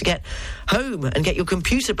manage to get home and get your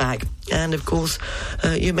computer back and, of course,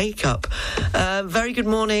 your makeup. Very good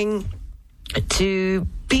morning to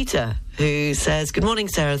Peter, who says, good morning,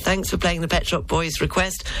 Sarah. Thanks for playing the Pet Shop Boys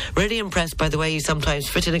request. Really impressed by the way you sometimes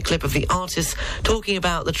fit in a clip of the artists talking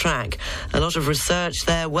about the track. A lot of research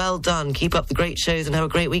there. Well done. Keep up the great shows and have a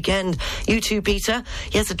great weekend. You too, Peter.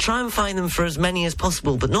 Yes, I try and find them for as many as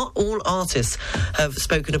possible, but not all artists have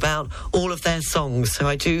spoken about all of their songs. So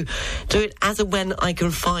I do it as and when I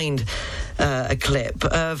can find a clip.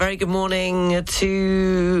 Very good morning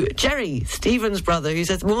to Jerry, Stephen's brother, who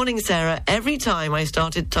says, morning, Sarah. Every time I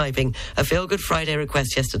started typing a Feel Good Friday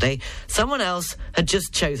request yesterday, someone else had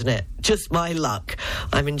just chosen it. Just my luck.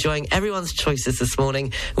 I'm enjoying everyone's choices this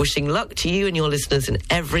morning. Wishing luck to you and your listeners in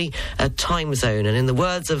every time zone. And in the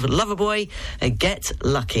words of Loverboy, get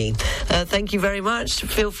lucky. Thank you very much.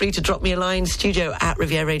 Feel free to drop me a line,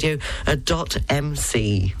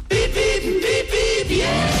 studio@rivieradio.mc. Beep, beep, beep, beep,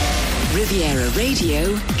 yeah. Riviera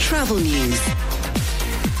Radio Travel News.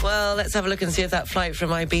 Well, let's have a look and see if that flight from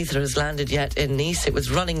Ibiza has landed yet in Nice. It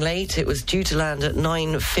was running late. It was due to land at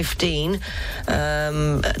 9:15.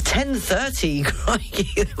 10:30, crikey.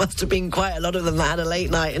 There must have been quite a lot of them that had a late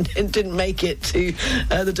night and didn't make it to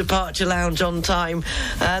the departure lounge on time.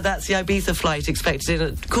 That's the Ibiza flight, expected in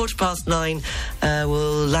at 9:15.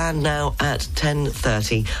 Will land now at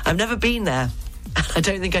 10:30. I've never been there. I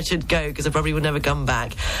don't think I should go because I probably would never come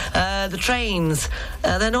back. The trains,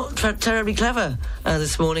 they're not terribly clever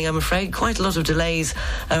this morning, I'm afraid. Quite a lot of delays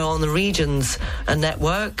on the Regions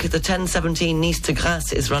network. The 10:17 Nice to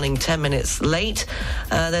Grasse is running 10 minutes late.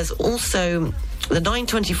 There's also the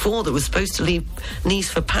 9:24 that was supposed to leave Nice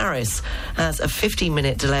for Paris has a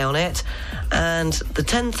 15-minute delay on it. And the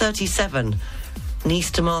 10:37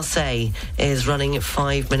 Nice to Marseille is running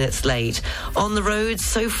 5 minutes late. On the roads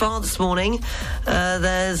so far this morning,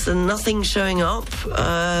 there's nothing showing up.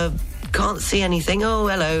 Can't see anything. Oh,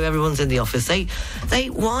 hello, everyone's in the office.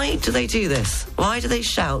 Why do they do this? Why do they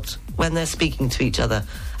shout when they're speaking to each other?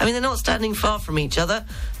 I mean, they're not standing far from each other,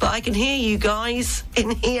 but I can hear you guys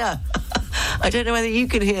in here. I don't know whether you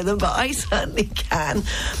can hear them, but I certainly can.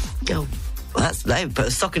 Oh, well, they've put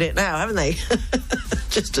a sock in it now, haven't they?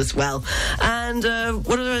 Just as well. And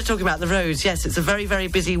what are I talking about? The roads. Yes, it's a very, very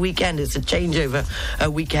busy weekend. It's a changeover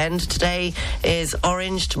weekend. Today is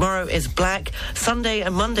orange. Tomorrow is black. Sunday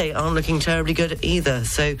and Monday aren't looking terribly good either.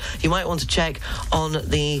 So you might want to check on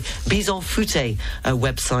the Bison Fouté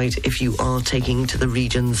website if you are taking to the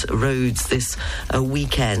region's roads this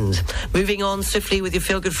weekend. Moving on swiftly with your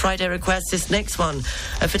Feel Good Friday request. This next one,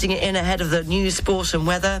 fitting it in ahead of the news, sport and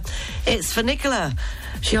weather. It's for Nicola.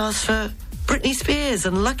 She asked for Britney Spears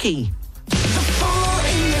and Lucky.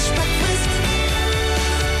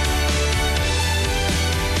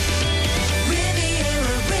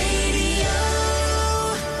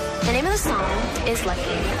 The name of of the song is Lucky.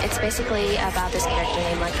 It's basically about this character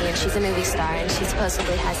named Lucky, and she's a movie star, and she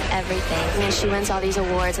supposedly has everything. And she wins all these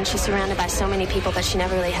awards, and she's surrounded by so many people, but she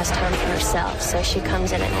never really has time for herself. So she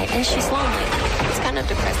comes in at night, and she's lonely. It's kind of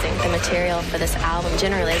depressing. The material for this album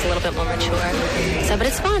generally is a little bit more mature. But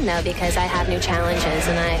it's fun, though, because I have new challenges,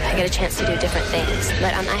 and I get a chance to do different things.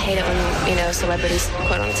 But I hate it when, celebrities,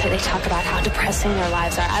 quote-unquote, they talk about how depressing their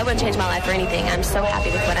lives are. I wouldn't change my life for anything. I'm so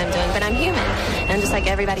happy with what I'm doing, but I'm human. And just like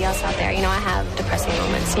everybody else out there, I have depressing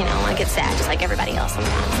moments. I get sad just like everybody else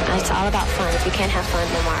sometimes. It's all about fun. If you can't have fun,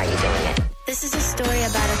 then why are you doing it? This is a story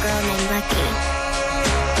about a girl named Lucky.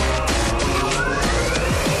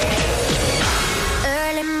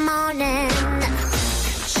 Early morning,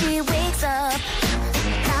 she wakes up,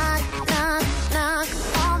 knock, knock, knock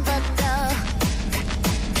on the door.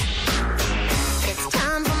 It's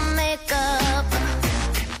time for makeup,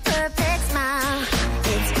 perfect smile.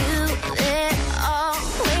 It's you they're all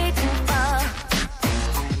waiting for.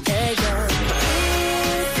 Hey girl,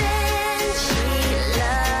 isn't she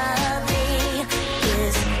lovely?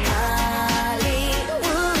 This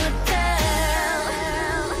Hollywood girl,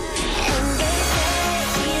 and they say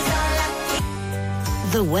she's all lucky.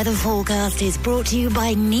 The weather forecast is brought to you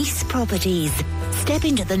by Nice Properties. Step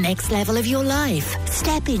into the next level of your life.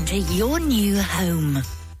 Step into your new home.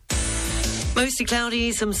 Mostly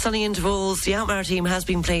cloudy, some sunny intervals. The Out-Maritime has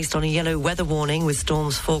been placed on a yellow weather warning with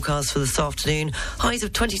storms forecast for this afternoon. Highs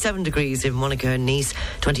of 27 degrees in Monaco and Nice,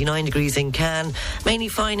 29 degrees in Cannes. Mainly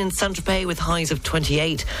fine in Saint-Tropez with highs of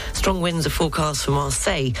 28. Strong winds are forecast for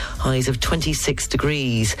Marseille, highs of 26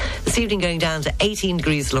 degrees. This evening going down to 18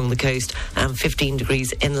 degrees along the coast and 15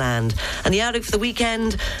 degrees inland. And the outlook for the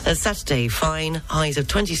weekend, Saturday, fine, highs of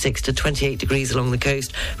 26 to 28 degrees along the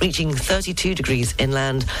coast, reaching 32 degrees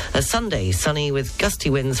inland. Sunday, sunny with gusty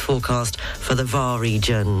winds forecast for the Var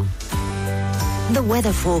region. The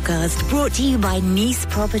weather forecast brought to you by Nice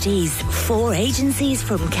Properties. 4 agencies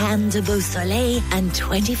from Cannes to Beausoleil and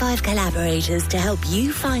 25 collaborators to help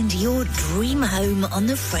you find your dream home on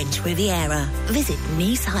the French Riviera. Visit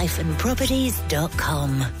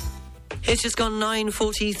nice-properties.com. It's just gone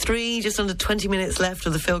 9:43, just under 20 minutes left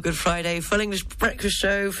of the Feel Good Friday Full English Breakfast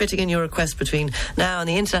Show, fitting in your request between now and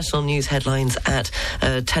the international news headlines at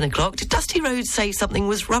 10 o'clock. Did Dusty Rhodes say something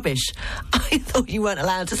was rubbish? I thought you weren't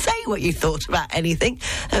allowed to say what you thought about anything.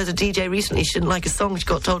 There was a DJ recently, she didn't like a song, she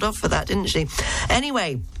got told off for that, didn't she?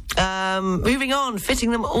 Anyway, moving on,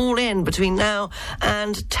 fitting them all in between now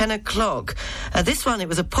and 10 o'clock. This one, it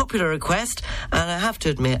was a popular request, and I have to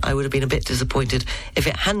admit I would have been a bit disappointed if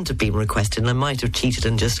it hadn't have been requested, and I might have cheated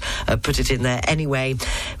and just put it in there anyway.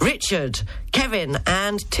 Richard, Kevin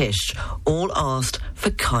and Tish all asked for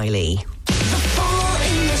Kylie.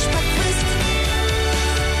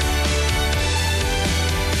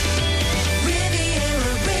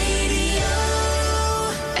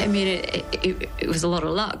 I mean, it was a lot of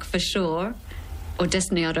luck, for sure, or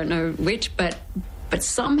destiny, I don't know which, but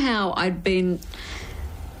somehow I'd been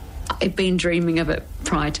dreaming of it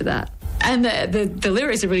prior to that. And the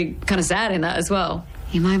lyrics are really kind of sad in that as well.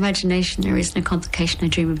 In my imagination, there is no complication. I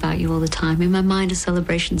dream about you all the time. In my mind, a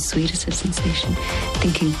celebration, sweetest of sensation,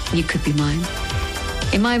 thinking you could be mine.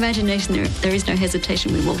 In my imagination, there is no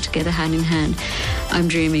hesitation. We walk together hand in hand. I'm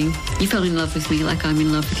dreaming. You fell in love with me like I'm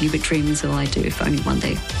in love with you, but dreaming's all I do. If only one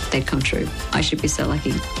day they'd come true. I should be so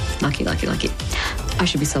lucky. Lucky, lucky, lucky. I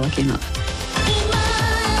should be so lucky enough.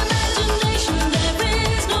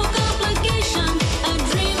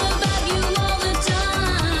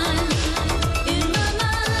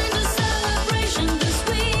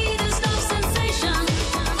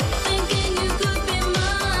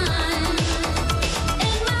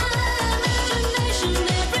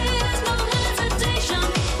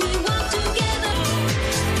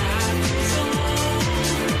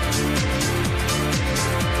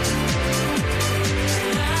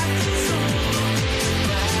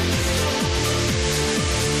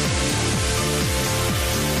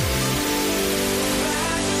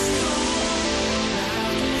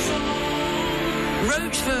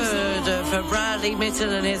 For Bradley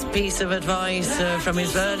Mitten and his piece of advice from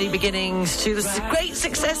his early beginnings to the great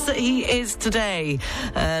success that he is today.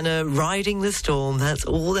 And riding the storm, that's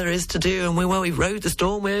all there is to do. And we rode the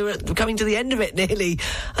storm. We're coming to the end of it nearly.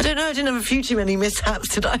 I don't know, I didn't have a few too many mishaps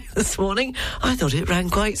today this morning. I thought it ran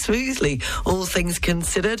quite smoothly, all things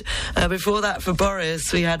considered. Before that, for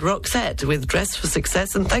Boris, we had Roxette with Dress for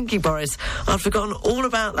Success. And thank you, Boris. I'd forgotten all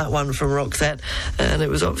about that one from Roxette. And it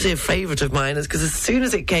was obviously a favourite of mine, because as soon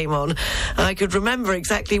as it came on, I could could remember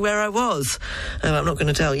exactly where I was. I'm not going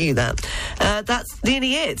to tell you that. That's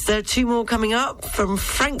nearly it. There are two more coming up from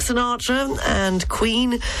Frank Sinatra and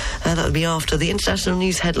Queen. That'll be after the international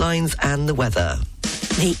news headlines and the weather.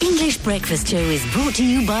 The English Breakfast Show is brought to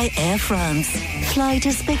you by Air France. Fly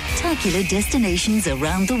to spectacular destinations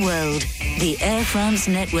around the world. The Air France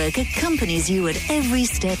network accompanies you at every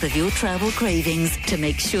step of your travel cravings to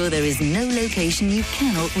make sure there is no location you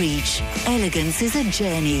cannot reach. Elegance is a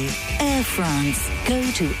journey. Air France. Go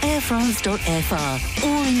to airfrance.fr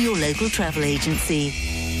or in your local travel agency.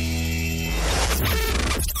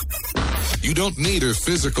 You don't need a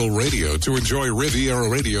physical radio to enjoy Riviera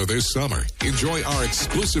Radio this summer. Enjoy our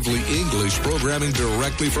exclusively English programming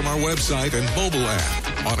directly from our website and mobile app.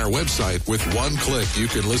 On our website, with one click, you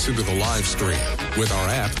can listen to the live stream. With our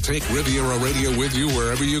app, take Riviera Radio with you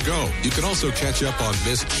wherever you go. You can also catch up on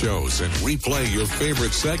missed shows and replay your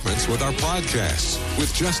favorite segments with our podcasts.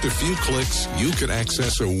 With just a few clicks, you can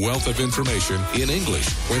access a wealth of information in English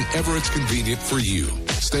whenever it's convenient for you.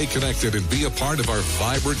 Stay connected and be a part of our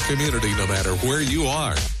vibrant community no matter where you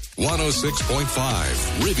are.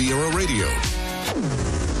 106.5 Riviera Radio.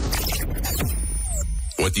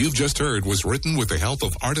 What you've just heard was written with the help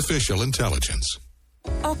of artificial intelligence.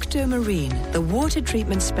 Octomarine, the water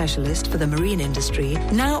treatment specialist for the marine industry,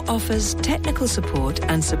 now offers technical support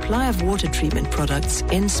and supply of water treatment products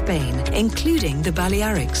in Spain, including the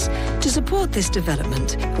Balearics. To support this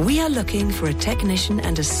development, we are looking for a technician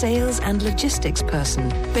and a sales and logistics person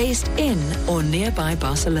based in or nearby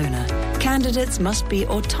Barcelona. Candidates must be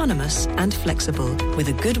autonomous and flexible, with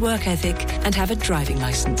a good work ethic and have a driving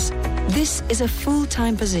license. This is a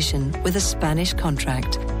full-time position with a Spanish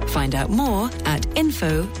contract. Find out more at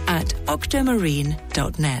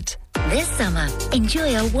info@octomarine.net. This summer,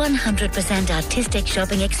 enjoy a 100% artistic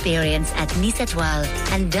shopping experience at Nice Étoile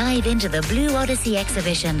and dive into the Blue Odyssey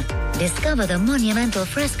exhibition. Discover the monumental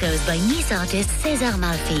frescoes by Nice artist César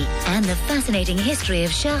Malfi and the fascinating history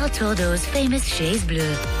of Charles Tordeau's famous Chaise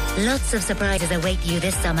Bleue. Lots of surprises await you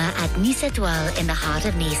this summer at Nice Étoile in the heart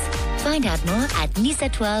of Nice. Find out more at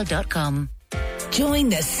niceetoile.com. Join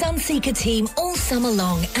the Sunseeker team all summer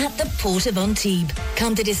long at the Port of Antibes.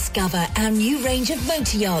 Come to discover our new range of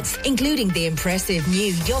motor yachts, including the impressive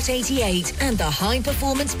new Yacht 88 and the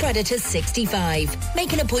high-performance Predator 65.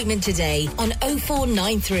 Make an appointment today on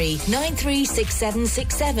 0493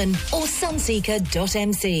 936767 or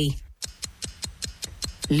sunseeker.mc.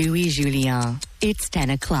 Louis Julien. It's 10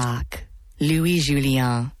 o'clock. Louis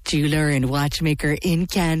Julien, jeweler and watchmaker in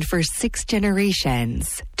Cannes for 6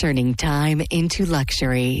 generations, turning time into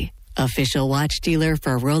luxury. Official watch dealer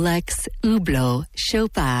for Rolex, Hublot,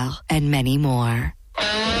 Chopard, and many more.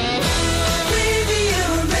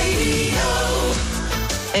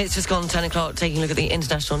 It's just gone 10 o'clock, taking a look at the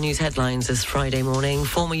international news headlines this Friday morning.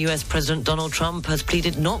 Former US President Donald Trump has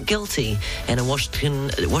pleaded not guilty in a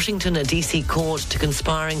Washington D.C. court to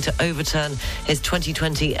conspiring to overturn his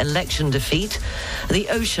 2020 election defeat. The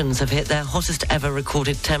oceans have hit their hottest ever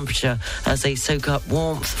recorded temperature as they soak up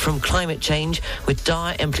warmth from climate change, with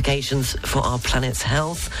dire implications for our planet's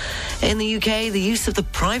health. In the UK, the use of the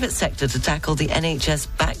private sector to tackle the NHS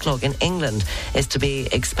backlog in England is to be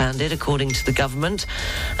expanded, according to the government.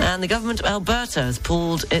 And the government of Alberta has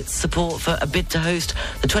pulled its support for a bid to host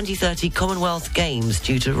the 2030 Commonwealth Games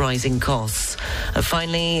due to rising costs.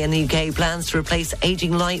 Finally, in the UK, plans to replace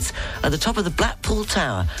ageing lights at the top of the Blackpool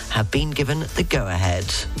Tower have been given the go-ahead.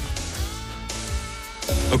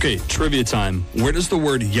 Okay, trivia time. Where does the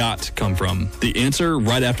word yacht come from? The answer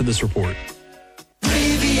right after this report.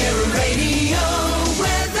 Riviera Radio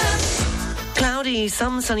weather. Cloudy,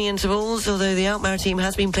 some sunny intervals, although the Out Maritime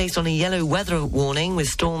has been placed on a yellow weather warning with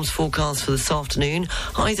storms forecast for this afternoon.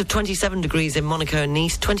 Highs of 27 degrees in Monaco and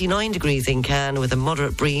Nice, 29 degrees in Cannes with a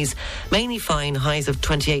moderate breeze. Mainly fine, highs of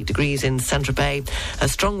 28 degrees in Saint-Tropez.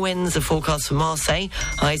 Strong winds are forecast for Marseille,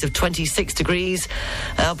 highs of 26 degrees.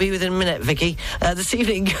 I'll be within a minute, Vicky. This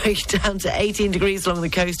evening going down to 18 degrees along the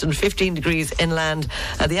coast and 15 degrees inland.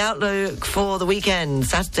 The outlook for the weekend,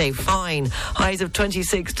 Saturday, fine. Highs of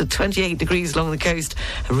 26 to 28 degrees along the coast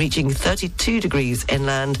and reaching 32 degrees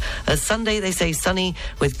inland. Sunday, they say sunny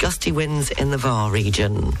with gusty winds in the Var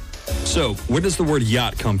region. So, where does the word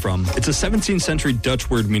yacht come from? It's a 17th century Dutch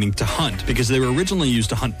word meaning to hunt, because they were originally used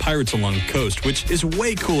to hunt pirates along the coast, which is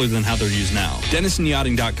way cooler than how they're used now.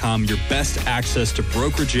 DennisonYachting.com, your best access to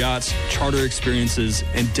brokerage yachts, charter experiences,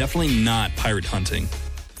 and definitely not pirate hunting.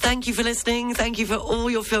 thank you for listening. Thank you for all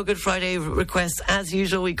your Feel Good Friday requests. As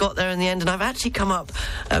usual, we got there in the end, and I've actually come up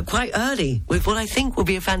quite early with what I think will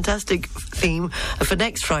be a fantastic theme for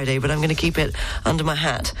next Friday, but I'm going to keep it under my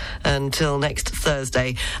hat until next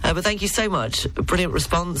Thursday. But thank you so much. Brilliant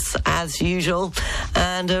response, as usual.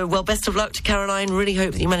 And, well, best of luck to Caroline. Really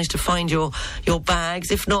hope that you managed to find your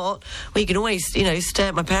bags. If not, well, you can always, stay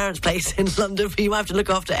at my parents' place in London, but you might have to look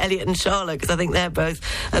after Elliot and Charlotte, because I think they're both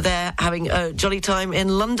there having a jolly time in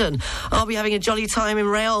London. I'll be having a jolly time in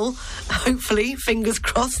Rail, hopefully, fingers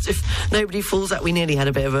crossed, if nobody falls out. We nearly had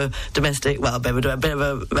a bit of a domestic, well, a bit of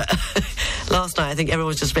a last night I think everyone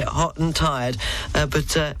was just a bit hot and tired,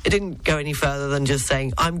 but it didn't go any further than just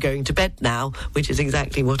saying, I'm going to bed now, which is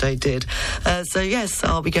exactly what I did. So yes,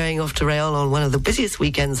 I'll be going off to Rail on one of the busiest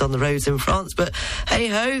weekends on the roads in France, but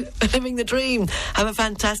hey-ho, living the dream. Have a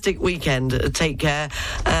fantastic weekend. Take care,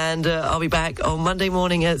 and I'll be back on Monday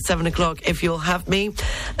morning at 7 o'clock if you'll have me.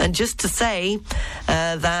 And just to say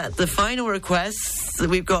that the final requests,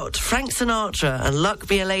 we've got Frank Sinatra and Luck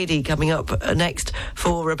Be a Lady coming up next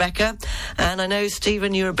for Rebecca. And I know,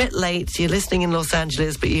 Stephen, you're a bit late. You're listening in Los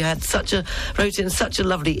Angeles, but you had wrote in such a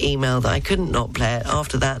lovely email that I couldn't not play it.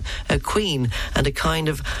 After that, a Queen and a Kind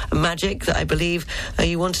of Magic that I believe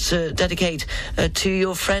you wanted to dedicate to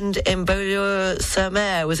your friend in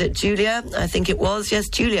Beaulieu-sur-Mer. Was it Julia? I think it was. Yes,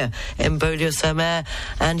 Julia in Beaulieu-sur-Mer,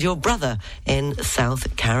 and your brother in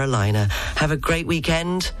South Carolina. Have a great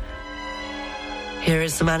weekend. Here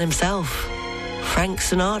is the man himself, Frank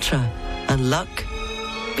Sinatra, and Luck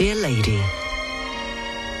Be a Lady.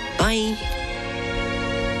 Bye.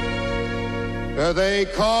 They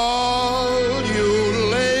call you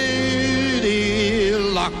Lady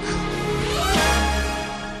Luck,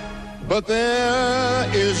 but there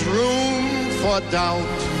is room for doubt.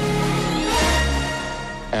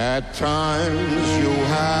 At times you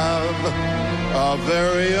have a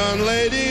very unlady